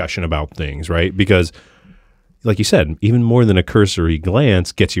and discussion about things, right? Because like you said, even more than a cursory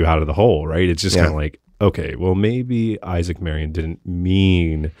glance gets you out of the hole, right? It's just kind of like, okay, well, maybe Isaac Marion didn't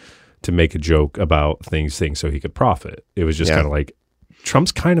mean to make a joke about things so he could profit. It was just kind of like,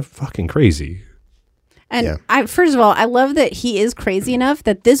 Trump's kind of fucking crazy. And first of all, I love that he is crazy enough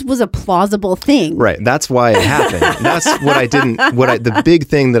that this was a plausible thing. Right. That's why it happened. And that's what the big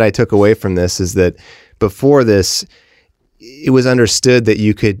thing that I took away from this is that before this, it was understood that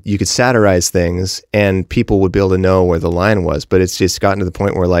you could satirize things and people would be able to know where the line was. But it's just gotten to the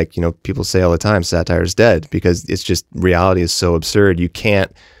point where, like, you know, people say all the time, satire's dead, because it's just, reality is so absurd. You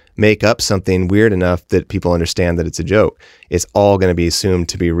can't make up something weird enough that people understand that it's a joke. It's all going to be assumed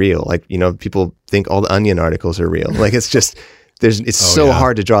to be real. Like, you know, people think all the Onion articles are real. Like, it's just, it's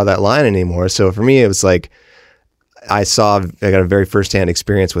hard to draw that line anymore. So for me, it was like, I got a very firsthand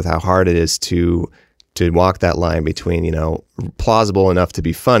experience with how hard it is to walk that line between, you know, plausible enough to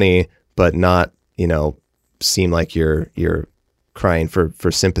be funny, but not, you know, seem like you're crying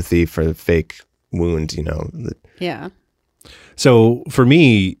for sympathy for the fake wound, you know. Yeah. So for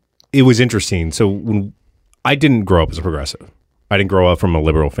me, it was interesting. So when I didn't grow up as a progressive. I didn't grow up from a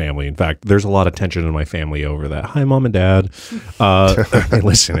liberal family. In fact, there's a lot of tension in my family over that. Hi, Mom and Dad. They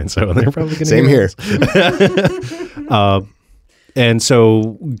listen, and so they're probably going to Same here. And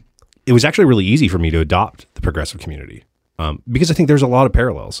so it was actually really easy for me to adopt the progressive community because I think there's a lot of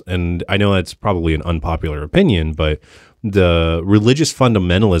parallels. And I know that's probably an unpopular opinion, but the religious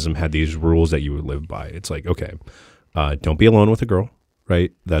fundamentalism had these rules that you would live by. It's like, okay, don't be alone with a girl,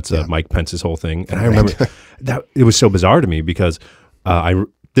 right? That's Mike Pence's whole thing. And I remember that it was so bizarre to me because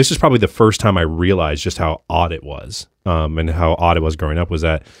this is probably the first time I realized just how odd it was and how odd it was growing up was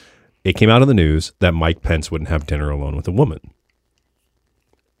that it came out of the news that Mike Pence wouldn't have dinner alone with a woman.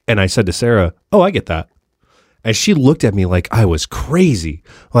 And I said to Sarah, oh, I get that. And she looked at me like I was crazy.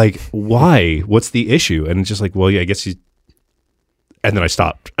 Like, why? What's the issue? And it's just like, well, yeah, I guess you. And then I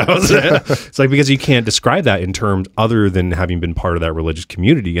stopped. It's like, because you can't describe that in terms other than having been part of that religious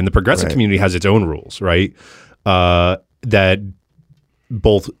community. And the progressive community has its own rules, right? That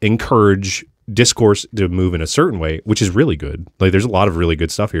both encourage discourse to move in a certain way, which is really good. Like, there's a lot of really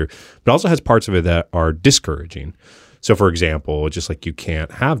good stuff here, but also has parts of it that are discouraging. So, for example, just like you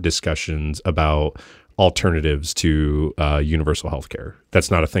can't have discussions about alternatives to universal health care. That's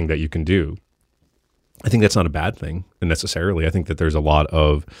not a thing that you can do. I think that's not a bad thing necessarily. I think that there's a lot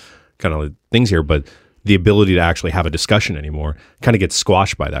of kind of things here, but the ability to actually have a discussion anymore kind of gets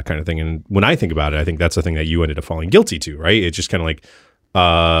squashed by that kind of thing. And when I think about it, I think that's the thing that you ended up falling guilty to, right? It's just kind of like,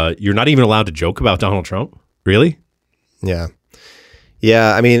 you're not even allowed to joke about Donald Trump? Really? Yeah.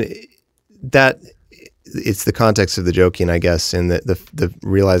 Yeah. I mean, that it's the context of the joking, I guess, and the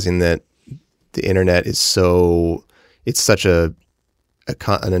realizing that the internet is it's such an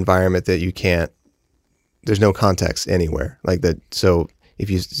environment that you can't, there's no context anywhere like that. So if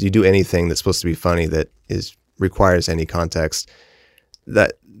you do anything that's supposed to be funny that requires any context,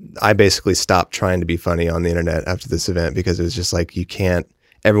 that I basically stopped trying to be funny on the internet after this event, because it was just like, you can't,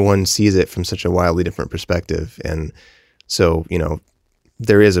 everyone sees it from such a wildly different perspective. And so,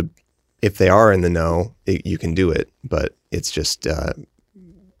 there is if they are in the know, you can do it, but it's just,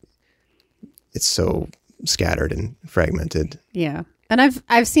 it's so scattered and fragmented. Yeah. And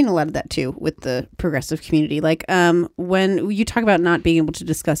I've seen a lot of that too with the progressive community. Like when you talk about not being able to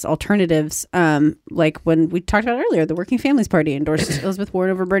discuss alternatives, like when we talked about earlier, the Working Families Party endorsed Elizabeth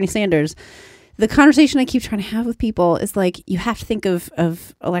Warren over Bernie Sanders. The conversation I keep trying to have with people is like, you have to think of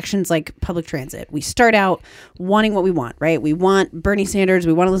elections like public transit. We start out wanting what we want, right? We want Bernie Sanders,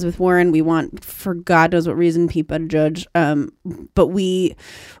 we want Elizabeth Warren, we want, for God knows what reason, Pete Buttigieg. But we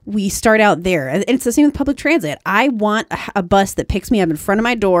start out there. And it's the same with public transit. I want a bus that picks me up in front of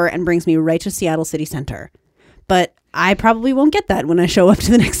my door and brings me right to Seattle City Center. But I probably won't get that when I show up to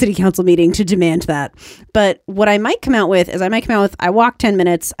the next city council meeting to demand that. But what I might come out with is I walk 10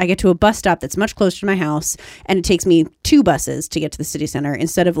 minutes, I get to a bus stop that's much closer to my house, and it takes me 2 buses to get to the city center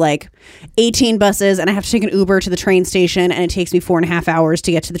instead of like 18 buses, and I have to take an Uber to the train station, and it takes me 4.5 hours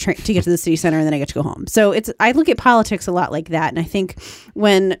to get to the city center, and then I get to go home. So I look at politics a lot like that, and I think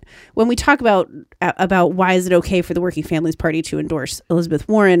when we talk about why is it okay for the Working Families Party to endorse Elizabeth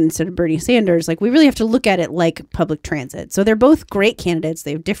Warren instead of Bernie Sanders, like we really have to look at it like public transit. So they're both great candidates.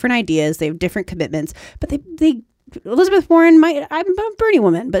 They have different ideas. They have different commitments. But they Elizabeth Warren I'm a Bernie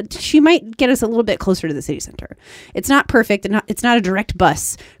woman, but she might get us a little bit closer to the city center. It's not perfect. And it's not a direct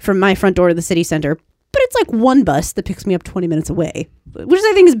bus from my front door to the city center, but it's like one bus that picks me up 20 minutes away, which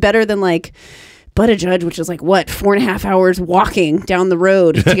I think is better than like Buttigieg, which is like 4.5 hours walking down the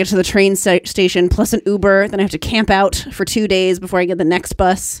road to get to the train station, plus an Uber. Then I have to camp out for 2 days before I get the next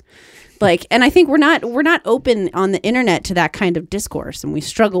bus. And I think we're not open on the internet to that kind of discourse, and we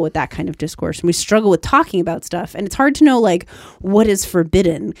struggle with that kind of discourse, and we struggle with talking about stuff, and it's hard to know like what is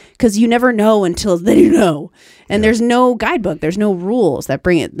forbidden, because you never know until then you know, and there's no guidebook, there's no rules that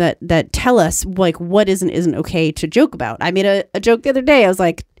bring it that tell us like what isn't okay to joke about. I made a joke the other day. I was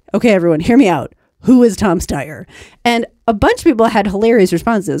like, okay, everyone, hear me out. Who is Tom Steyer? And a bunch of people had hilarious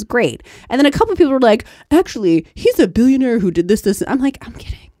responses. Great. And then a couple of people were like, actually, he's a billionaire who did this. I'm like, I'm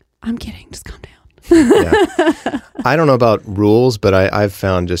kidding. Just calm down. Yeah. I don't know about rules, but I've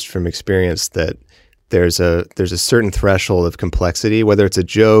found just from experience that there's a certain threshold of complexity, whether it's a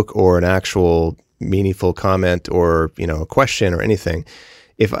joke or an actual meaningful comment or, a question or anything.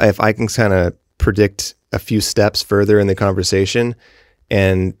 If I can kind of predict a few steps further in the conversation,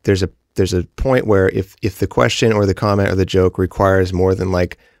 and there's a point where if the question or the comment or the joke requires more than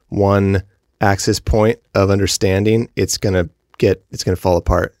like one axis point of understanding, it's gonna fall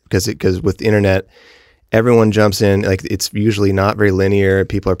apart, because with the internet, everyone jumps in. Like, it's usually not very linear.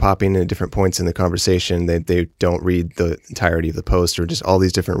 People are popping in at different points in the conversation. They don't read the entirety of the post, or just all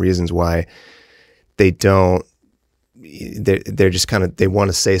these different reasons why they don't. They're just kind of, they want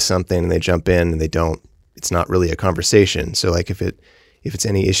to say something and they jump in and they don't. It's not really a conversation. So like if it's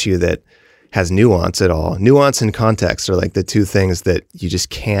any issue that has nuance at all, nuance and context are like the two things that you just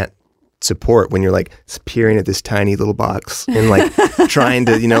can't support when you're like peering at this tiny little box and like trying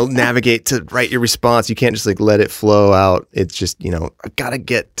to, navigate to write your response. You can't just like let it flow out. It's just, I gotta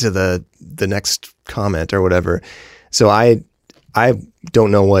get to the next comment or whatever. So I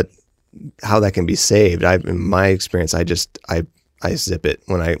don't know how that can be saved. In my experience, I zip it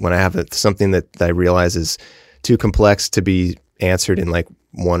when I have something that I realize is too complex to be answered in like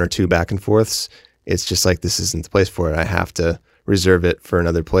one or two back and forths. It's just like, this isn't the place for it. I have to reserve it for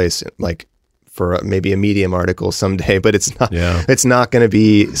another place, like for maybe a Medium article someday, but it's not. Yeah. It's not going to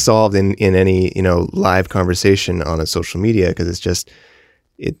be solved in any live conversation on a social media, because it's just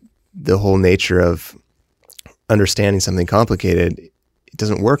the whole nature of understanding something complicated. It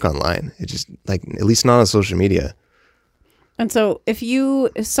doesn't work online. It just, like, at least not on social media. And so if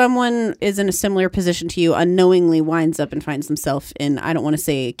someone is in a similar position to you, unknowingly winds up and finds themselves in, I don't want to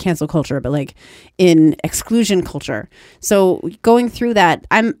say cancel culture, but like in exclusion culture. So going through that,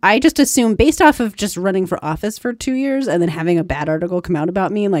 I just assume based off of just running for office for 2 years and then having a bad article come out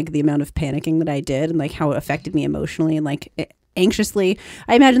about me and like the amount of panicking that I did and like how it affected me emotionally and like anxiously,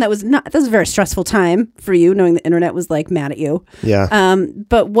 I imagine that was a very stressful time for you, knowing the internet was like mad at you. Yeah.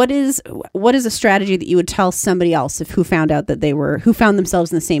 But what is a strategy that you would tell somebody else who found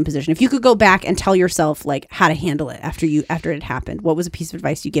themselves in the same position? If you could go back and tell yourself like how to handle it after it happened, what was a piece of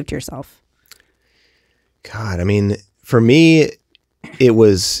advice you give to yourself? God, I mean, for me, it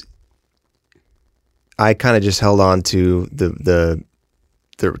was, I kind of just held on to the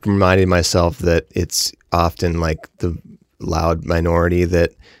reminding myself that it's often like the loud minority that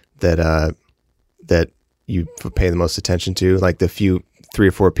you pay the most attention to, like the few 3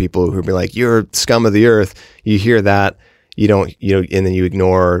 or 4 people who be like, you're scum of the earth. You hear that, and then you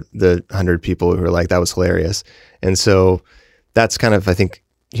ignore the 100 people who are like, that was hilarious. And so that's kind of, I think,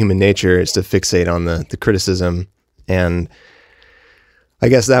 human nature is to fixate on the criticism. And I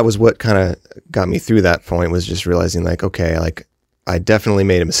guess that was what kind of got me through that point, was just realizing like, okay, like I definitely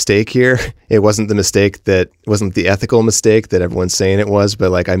made a mistake here. It wasn't the ethical mistake that everyone's saying it was, but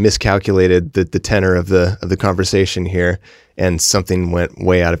like I miscalculated the tenor of the conversation here, and something went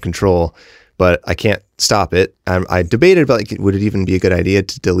way out of control. But I can't stop it. I debated about like, would it even be a good idea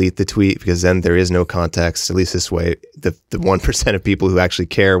to delete the tweet, because then there is no context. At least this way, the 1% of people who actually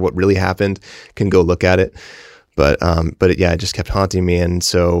care what really happened can go look at it. But it just kept haunting me, and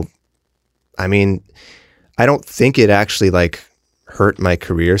so, I mean, I don't think it actually like hurt my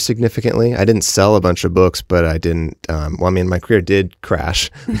career significantly. I didn't sell a bunch of books, but I didn't, my career did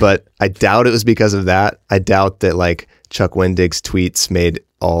crash, but I doubt it was because of that. I doubt that like Chuck Wendig's tweets made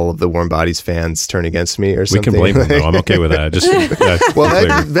all of the Warm Bodies fans turn against me or something. We can blame him though. I'm okay with that. Just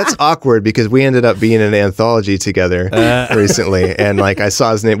that's awkward, because we ended up being in an anthology together recently, and like I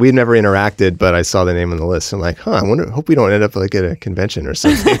saw his name. We'd never interacted, but I saw the name on the list. I'm like, hope we don't end up like at a convention or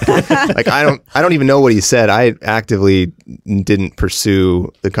something. Like I don't even know what he said. I actively didn't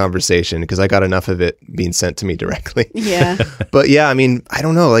pursue the conversation because I got enough of it being sent to me directly. Yeah. But yeah, I mean, I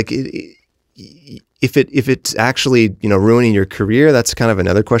don't know, like if it's actually, ruining your career, that's kind of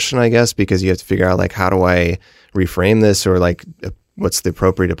another question, I guess, because you have to figure out like, how do I reframe this, or like what's the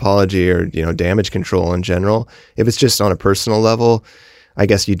appropriate apology, or, damage control in general. If it's just on a personal level, I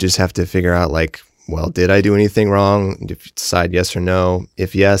guess you just have to figure out like, well, did I do anything wrong? If you decide yes or no.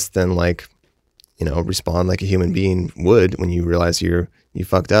 If yes, then like, respond like a human being would when you realize you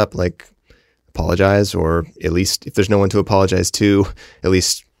fucked up, like apologize, or at least if there's no one to apologize to, at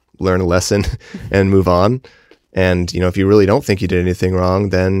least learn a lesson and move on. And, if you really don't think you did anything wrong,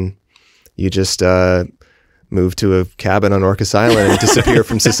 then you just move to a cabin on Orcas Island and disappear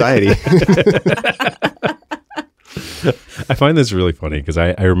from society. I find this really funny because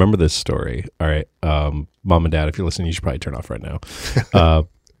I remember this story. All right. Mom and Dad, if you're listening, you should probably turn off right now.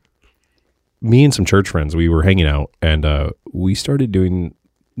 Me and some church friends, we were hanging out, and we started doing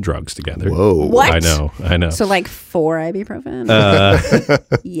drugs together. Whoa. What? I know. So like 4 ibuprofen?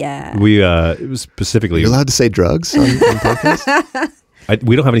 Yeah. We it was specifically. Are you allowed to say drugs on podcasts?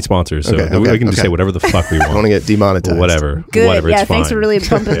 We don't have any sponsors, so we can just say whatever the fuck we want. I want to get demonetized. Whatever. Good. Whatever, yeah, it's thanks fine. for really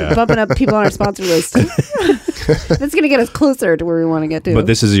bumping up people on our sponsor list. That's going to get us closer to where we want to get to. But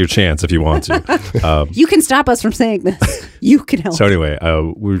this is your chance if you want to. You can stop us from saying this. You can help. So anyway,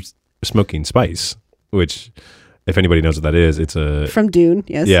 we're smoking spice, which, if anybody knows what that is, it's a... From Dune,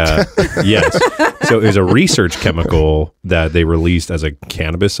 yes. Yeah, yes. So it was a research chemical that they released as a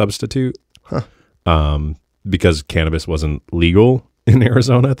cannabis substitute, because cannabis wasn't legal in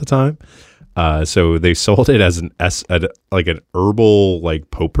Arizona at the time. So they sold it as an herbal like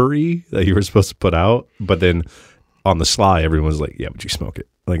potpourri that you were supposed to put out, but then on the sly, everyone was like, "Yeah, but you smoke it.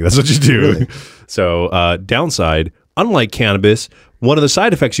 Like that's what you do." Really? So downside, unlike cannabis, one of the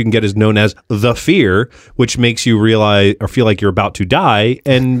side effects you can get is known as the fear, which makes you realize or feel like you're about to die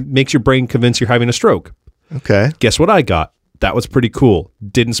and makes your brain convince you're having a stroke. Okay. Guess what I got? That was pretty cool.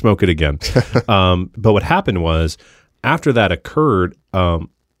 Didn't smoke it again. But what happened was, after that occurred,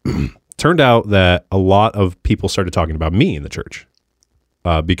 turned out that a lot of people started talking about me in the church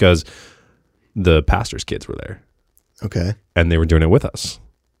because the pastor's kids were there. Okay. And they were doing it with us.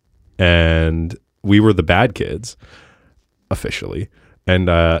 And we were the bad kids, officially. And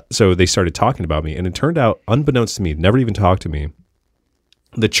so they started talking about me. And it turned out, unbeknownst to me, never even talked to me,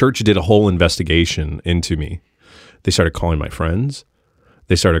 the church did a whole investigation into me. They started calling my friends.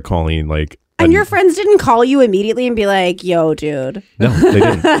 They started calling like... And your friends didn't call you immediately and be like, "Yo, dude." No, they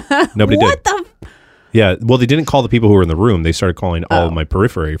didn't. Nobody did. What the? Yeah. Well, they didn't call the people who were in the room. They started calling all of my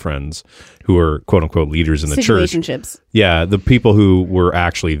periphery friends who were quote unquote leaders in the church. Situationships. Yeah. The people who were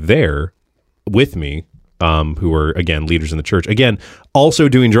actually there with me, who were, again, leaders in the church, again, also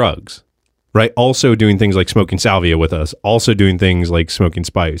doing drugs, right? Also doing things like smoking salvia with us, also doing things like smoking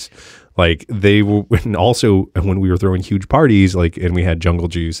spice. Like they were, and also when we were throwing huge parties, like, and we had jungle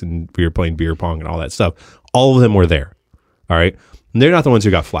juice and we were playing beer pong and all that stuff, all of them were there. All right. And they're not the ones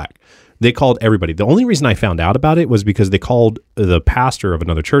who got flack. They called everybody. The only reason I found out about it was because they called the pastor of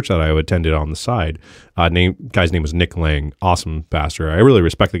another church that I attended on the side. Guy's name was Nick Lang. Awesome pastor. I really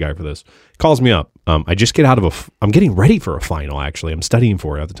respect the guy for this. Calls me up. I just get out of I'm getting ready for a final, actually. I'm studying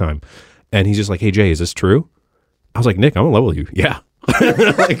for it at the time. And he's just like, hey, Jay, is this true? I was like, Nick, I'm going to level you. Yeah.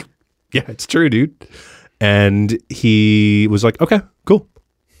 Like, yeah, it's true, dude. And he was like, okay, cool.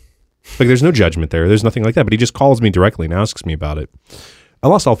 Like, there's no judgment there. There's nothing like that. But he just calls me directly and asks me about it. I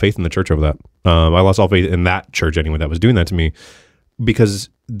lost all faith in the church over that. I lost all faith in that church anyway that was doing that to me, because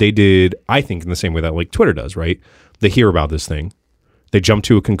they did, I think, in the same way that like Twitter does, right? They hear about this thing, they jump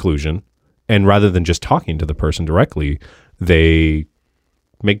to a conclusion, and rather than just talking to the person directly, they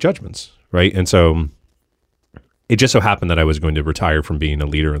make judgments, right? And so it just so happened that I was going to retire from being a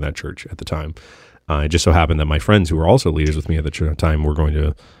leader in that church at the time. It just so happened that my friends who were also leaders with me at the time were going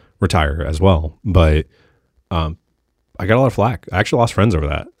to retire as well. But I got a lot of flack. I actually lost friends over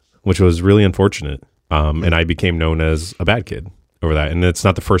that, which was really unfortunate. And I became known as a bad kid over that. And it's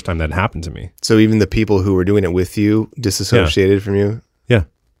not the first time that happened to me. So even the people who were doing it with you disassociated from you? Yeah.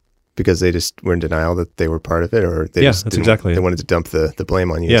 Because they just were in denial that they were part of it, or they just that's exactly it. They wanted to dump the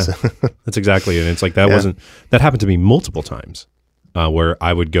blame on you. Yeah, So. that's exactly it. And it's like that that happened to me multiple times where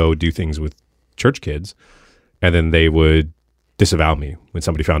I would go do things with church kids and then they would disavow me when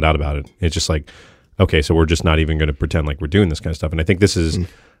somebody found out about it. It's just like, okay, so we're just not even going to pretend like we're doing this kind of stuff. And I think this is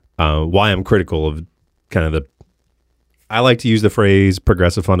why I'm critical of kind of I like to use the phrase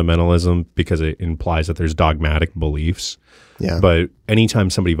progressive fundamentalism because it implies that there's dogmatic beliefs. Yeah. But anytime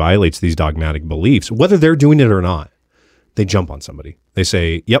somebody violates these dogmatic beliefs, whether they're doing it or not, they jump on somebody. They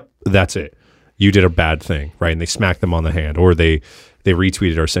say, yep, that's it. You did a bad thing, right? And they smack them on the hand, or they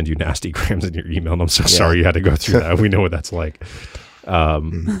retweeted or send you nasty grams in your email. And I'm so sorry you had to go through that. We know what that's like.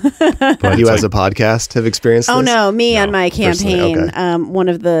 But you as a podcast have experienced this? Oh no, me No, on my campaign. okay. One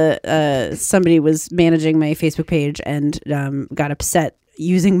of the somebody was managing my Facebook page and got upset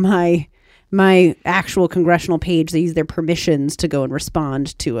using my actual congressional page. They used their permissions to go and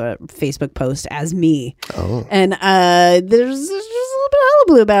respond to a Facebook post as me. Oh. And there's just a little bit of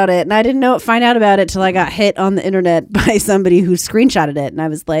hullabaloo about it. And I didn't find out about it till I got hit on the internet by somebody who screenshotted it. And I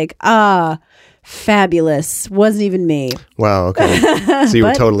was like, fabulous. Wasn't even me. Wow. Okay. So you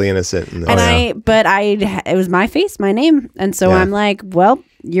were totally innocent. It was my face, my name. And so I'm like, well,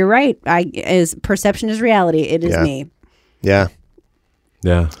 you're right. Perception is reality. It is me. Yeah.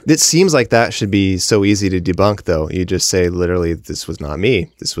 yeah. It seems like that should be so easy to debunk, though. You just say, literally, this was not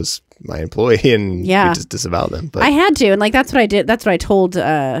me. This was my employee, and you just disavow them. But I had to, and like that's what I did. That's what I told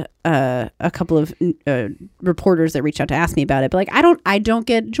a couple of reporters that reached out to ask me about it. But like, I don't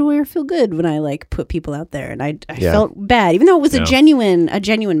get joy or feel good when I like put people out there, and I felt bad, even though it was a genuine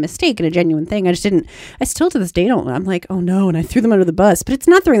mistake and a genuine thing. I still to this day don't. I'm like, oh no, and I threw them under the bus. But it's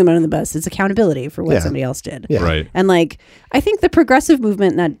not throwing them under the bus. It's accountability for what somebody else did. Yeah. Right. And like, I think the progressive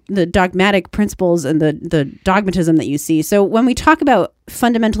movement, that the dogmatic principles and the dogmatism that you see. So when we talk about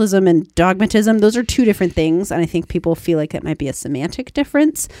fundamentalism and dogmatism, those are two different things, and I think people feel like it might be a semantic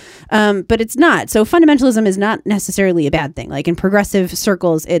difference, but it's not. So fundamentalism is not necessarily a bad thing. Like in progressive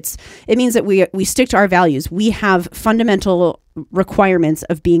circles, it means that we stick to our values. We have fundamental requirements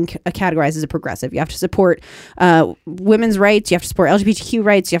of being categorized as a progressive. You have to support women's rights. You have to support LGBTQ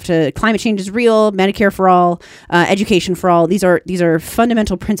rights. You have to, climate change is real, Medicare for all, education for all. These are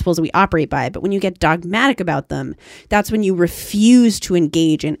fundamental principles that we operate by. But when you get dogmatic about them, that's when you refuse to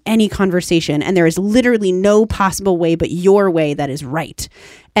engage in any conversation. And there is literally no possible way but your way that is right.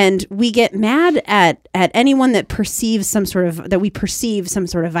 And we get mad at anyone that perceives some sort of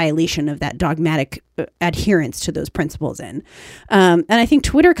violation of that dogmatic adherence to those principles in. And I think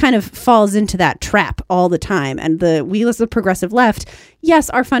Twitter kind of falls into that trap all the time. And we as the progressive left, yes,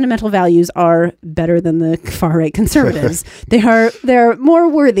 our fundamental values are better than the far right conservatives. They're more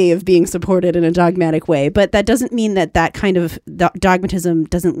worthy of being supported in a dogmatic way. But that doesn't mean that kind of dogmatism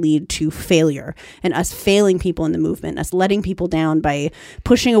doesn't lead to failure and us failing people in the movement, us letting people down by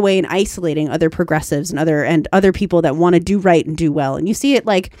pushing away and isolating other progressives and other people that want to do right and do well. And you see it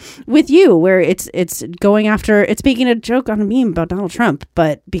like with you, where it's making a joke on a meme about Donald Trump,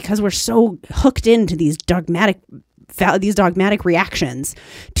 but because we're so hooked into these dogmatic these dogmatic reactions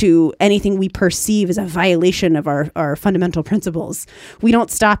to anything we perceive as a violation of our fundamental principles. We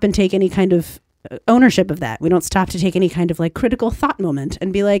don't stop and take any kind of ownership of that. We don't stop to take any kind of like critical thought moment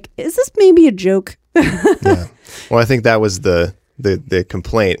and be like, is this maybe a joke? Yeah. Well, I think that was the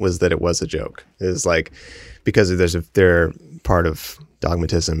complaint, was that it was a joke. It was like, because their part of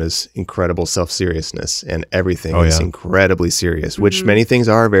dogmatism is incredible self-seriousness, and everything is incredibly serious, which many things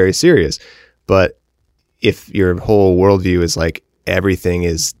are very serious. But if your whole worldview is like everything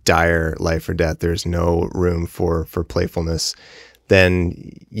is dire, life or death, there's no room for playfulness,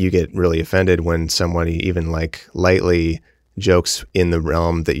 then you get really offended when somebody even like lightly jokes in the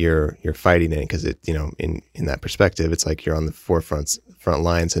realm that you're fighting in, because it, you know, in that perspective, it's like you're on the front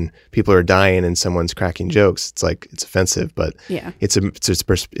lines and people are dying and someone's cracking jokes. It's like, it's offensive, but it's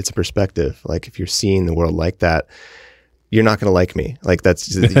a perspective. Like if you're seeing the world like that, you're not going to like me. Like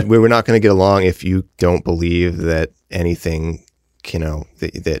we're not going to get along if you don't believe that anything, you know,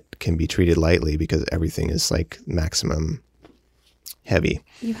 that can be treated lightly, because everything is like maximum heavy.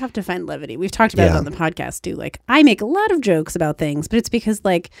 You have to find levity. We've talked about it on the podcast too. Like I make a lot of jokes about things, but it's because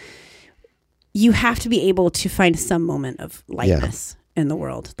like you have to be able to find some moment of lightness in the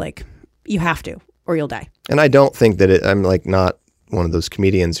world. Like you have to, or you'll die. And I don't think that I'm like not one of those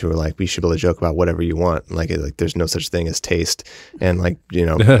comedians who are like, we should be able to joke about whatever you want. Like there's no such thing as taste, and like, you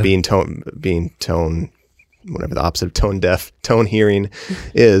know, being tone, whatever the opposite of tone deaf, tone hearing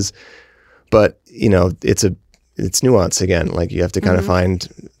is. But you know, it's nuance again. Like you have to kind of find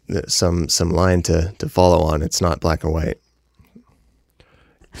some line to follow on. It's not black or white.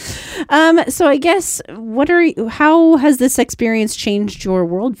 So I guess how has this experience changed your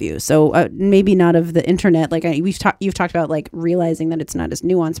worldview? So maybe not of the internet, like you've talked about like realizing that it's not as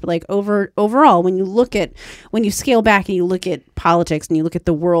nuanced, but like overall, when you scale back and you look at politics and you look at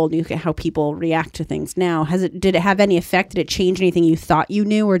the world and you look at how people react to things now, did it have any effect? Did it change anything you thought you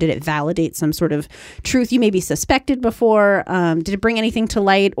knew, or did it validate some sort of truth you maybe suspected before? Did it bring anything to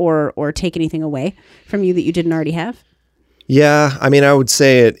light or take anything away from you that you didn't already have? Yeah, I mean, I would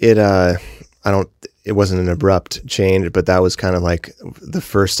say it wasn't an abrupt change, but that was kind of like the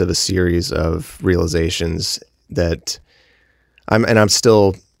first of a series of realizations that it's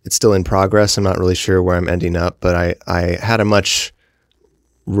still in progress. I'm not really sure where I'm ending up, but I had a much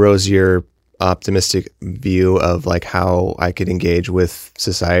rosier, optimistic view of like how I could engage with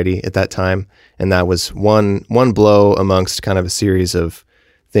society at that time. And that was one blow amongst kind of a series of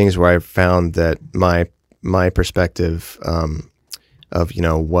things where I found that my perspective of, you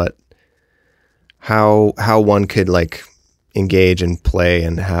know, how one could like engage and play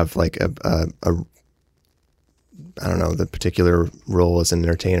and have like a I don't know, the particular role as an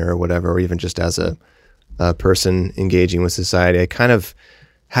entertainer or whatever, or even just as a person engaging with society. I kind of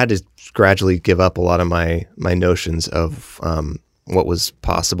had to gradually give up a lot of my notions of what was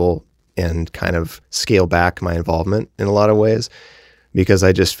possible and kind of scale back my involvement in a lot of ways, because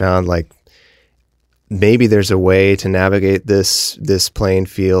I just found like maybe there's a way to navigate this playing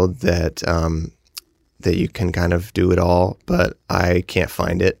field that you can kind of do it all, but I can't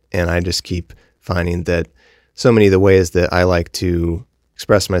find it. And I just keep finding that so many of the ways that I like to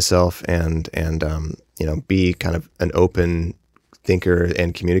express myself and you know, be kind of an open thinker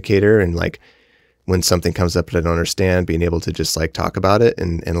and communicator, and like when something comes up that I don't understand, being able to just like talk about it,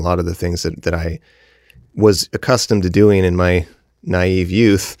 and a lot of the things that I was accustomed to doing in my naive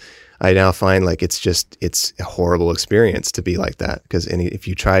youth, I now find like it's a horrible experience to be like that, because if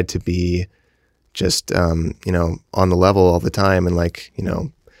you tried to be just you know, on the level all the time, and like, you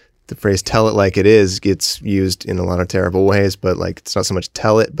know, the phrase "tell it like it is" gets used in a lot of terrible ways, but like it's not so much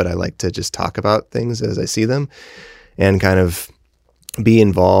tell it, but I like to just talk about things as I see them, and kind of be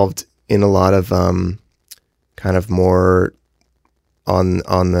involved in a lot of kind of more on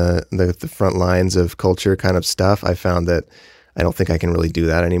the front lines of culture kind of stuff. I found that I don't think I can really do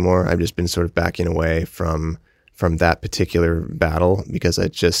that anymore. I've just been sort of backing away from that particular battle, because I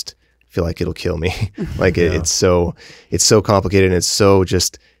just feel like it'll kill me. Like it's so complicated, and it's so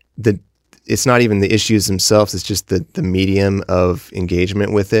just it's not even the issues themselves. It's just the medium of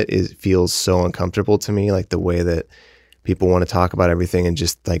engagement with it. It feels so uncomfortable to me, like the way that people want to talk about everything, and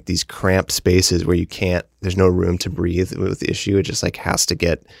just like these cramped spaces where there's no room to breathe with the issue. It just like has to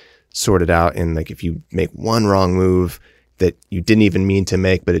get sorted out. And like if you make one wrong move that you didn't even mean to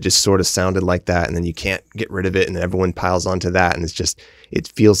make, but it just sort of sounded like that, and then you can't get rid of it, and then everyone piles onto that, and it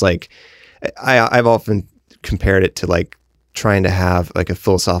feels like I've often compared it to like trying to have like a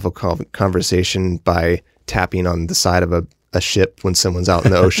philosophical conversation by tapping on the side of a ship when someone's out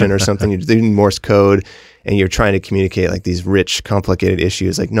in the ocean or something. You're doing Morse code and you're trying to communicate like these rich, complicated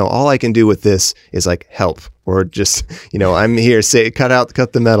issues. Like, no, all I can do with this is like help, or just, I'm here,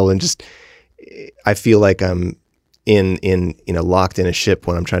 cut the metal, and just, I feel like I'm locked in a ship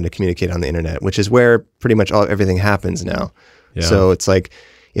when I'm trying to communicate on the internet, which is where pretty much everything happens now. Yeah. So it's like,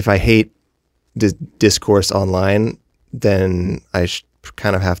 if I hate discourse online, then I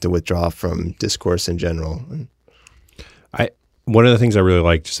kind of have to withdraw from discourse in general. One of the things I really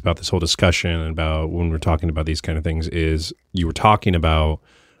like just about this whole discussion and about when we're talking about these kind of things is you were talking about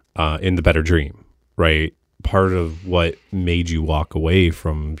in The Better Dream, right? Part of what made you walk away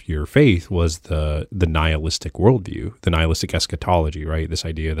from your faith was the nihilistic worldview, the nihilistic eschatology, right? This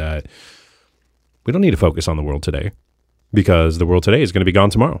idea that we don't need to focus on the world today because the world today is going to be gone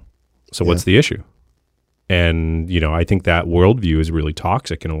tomorrow. So what's the issue? And, I think that worldview is really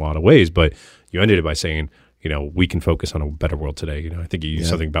toxic in a lot of ways, but you ended it by saying, we can focus on a better world today. I think you used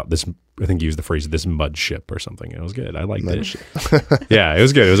something about this. I think you used the phrase "this mud ship" or something. It was good. I liked it. Yeah, it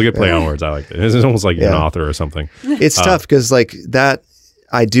was good. It was a good play on words. I liked it. It was almost like an author or something. It's tough because like that,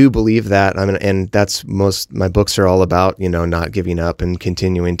 I do believe that. And that's my books are all about, not giving up and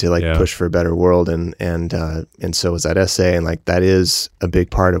continuing to like push for a better world. And so is that essay. And like, that is a big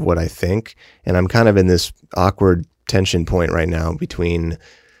part of what I think. And I'm kind of in this awkward tension point right now between,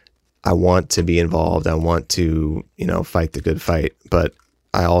 I want to be involved. I want to, fight the good fight, but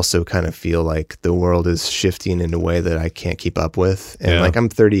I also kind of feel like the world is shifting in a way that I can't keep up with. And like, I'm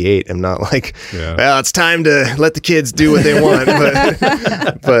 38. I'm not like, well, it's time to let the kids do what they want.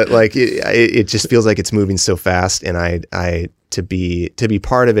 But like, it just feels like it's moving so fast. And I to be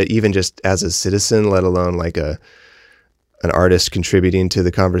part of it, even just as a citizen, let alone like an artist contributing to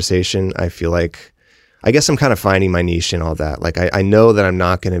the conversation, I feel like, I guess I'm kind of finding my niche in all that. Like, I know that I'm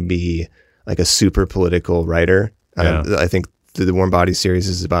not going to be like a super political writer. I think the Warm Bodies series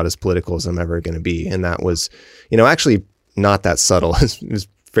is about as political as I'm ever going to be. And that was, actually not that subtle. It was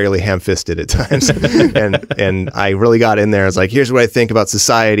fairly ham-fisted at times. and I really got in there. I was like, here's what I think about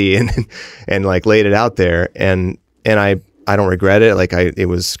society, and like laid it out there. And I don't regret it. Like it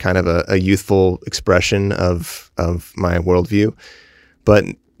was kind of a youthful expression of my worldview. But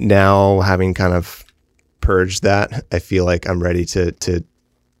now, having kind of purged that, I feel like I'm ready to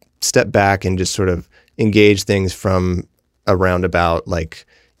step back and just sort of engage things from a roundabout, like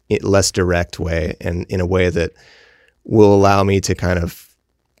less direct way, and in a way that will allow me to kind of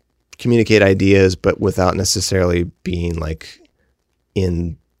communicate ideas, but without necessarily being like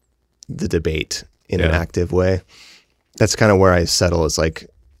in the debate in an active way. That's kind of where I settle as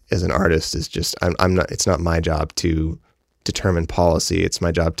an artist, is just, I'm not, it's not my job to determine policy. It's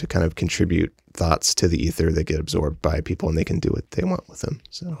my job to kind of contribute thoughts to the ether that get absorbed by people, and they can do what they want with them.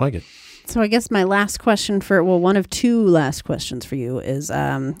 So I like it. So I guess my last question one of two last questions for you is,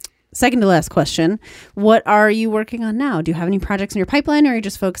 second to last question, what are you working on now? Do you have any projects in your pipeline, or are you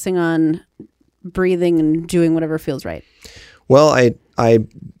just focusing on breathing and doing whatever feels right? Well, I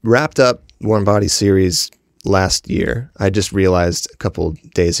wrapped up Warm Bodies series last year. I just realized a couple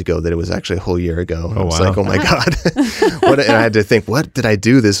days ago that it was actually a whole year ago. I was like, oh my God. And I had to think, what did I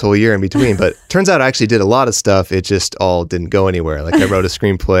do this whole year in between? But turns out I actually did a lot of stuff. It just all didn't go anywhere. Like, I wrote a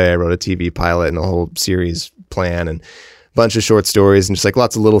screenplay, I wrote a TV pilot, and a whole series plan, and a bunch of short stories, and just like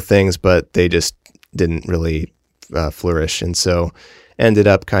lots of little things, but they just didn't really flourish. And so ended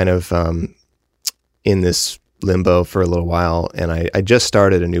up kind of in this limbo for a little while. And I just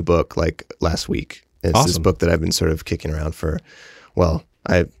started a new book like last week. It's this book that I've been sort of kicking around for,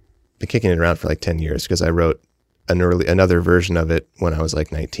 I've been kicking it around for like 10 years, because I wrote another version of it when I was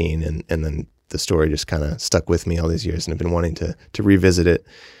like 19. And then the story just kind of stuck with me all these years, and I've been wanting to revisit it.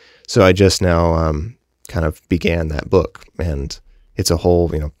 So I just now kind of began that book, and it's a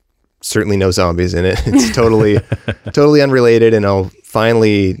whole, certainly no zombies in it. It's totally unrelated, and I'll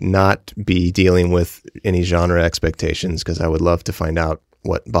finally not be dealing with any genre expectations, because I would love to find out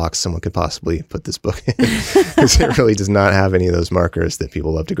what box someone could possibly put this book in, because it really does not have any of those markers that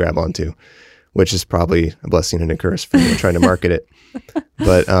people love to grab onto, which is probably a blessing and a curse for anyone trying to market it.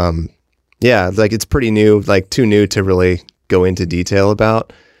 But like, it's pretty new, like too new to really go into detail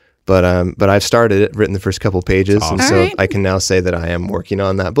about. But I've started it, written the first couple pages, and so I can now say that I am working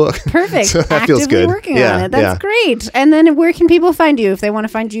on that book. Perfect. So that Actively feels good. Working on it. That's great. And then where can people find you if they want to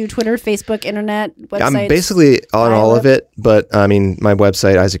find you? Twitter, Facebook, internet, websites? I'm basically on all of it, but I mean, my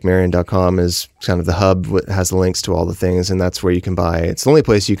website, isaacmarion.com, is kind of the hub. It has the links to all the things, and that's where you can buy. It's the only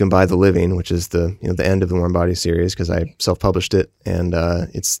place you can buy The Living, which is the end of the Warm Bodies series, because I self-published it, and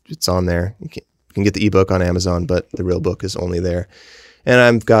it's on there. You can get the ebook on Amazon, but the real book is only there. And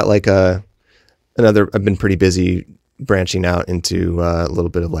I've got like I've been pretty busy branching out into a little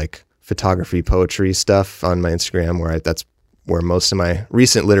bit of like photography, poetry stuff on my Instagram, that's where most of my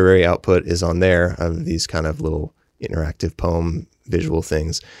recent literary output is on there, of these kind of little interactive poem visual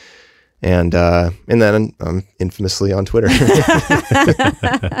things. And then I'm infamously on Twitter.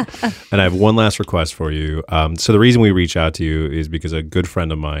 And I have one last request for you. So the reason we reached out to you is because a good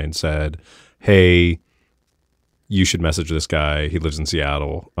friend of mine said, hey, you should message this guy. He lives in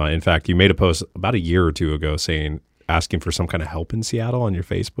Seattle. In fact, you made a post about a year or two ago asking for some kind of help in Seattle on your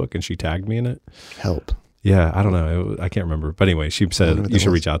Facebook, and she tagged me in it. Help. Yeah, I don't know. I can't remember. But anyway, she said you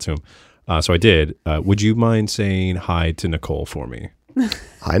should reach out to him. So I did. Would you mind saying hi to Nicole for me?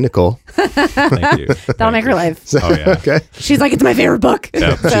 Hi, Nicole. Thank you. That'll make her life. Oh, yeah. Okay. She's like, it's my favorite book.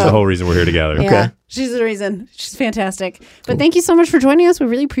 Yeah, she's the whole reason we're here together. Yeah, Okay. she's the reason. She's fantastic. But thank you so much for joining us. We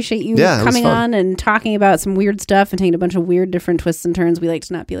really appreciate you Yeah, it was coming fun. on and talking about some weird stuff and taking a bunch of weird different twists and turns. We like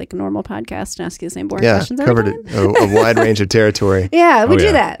to not be like a normal podcast and ask you the same boring Yeah, questions every covered time. a wide range of territory. Yeah, we Oh, do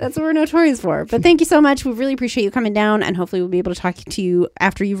yeah. that. That's what we're notorious for. But thank you so much. We really appreciate you coming down, and hopefully we'll be able to talk to you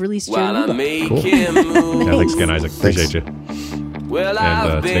after you've released your While new I book. make Cool. him move. Yeah, thanks again, Isaac. Appreciate you. Well, And,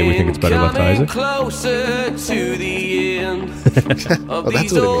 I've today we think it's better left to been Isaac. closer to the end of that's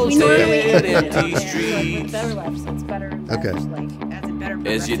these what it old means. dead Okay. empty streets. Better left, so it's better. Okay.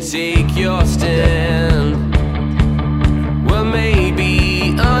 As you take your stand, well,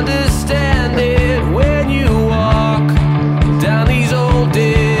 maybe understanding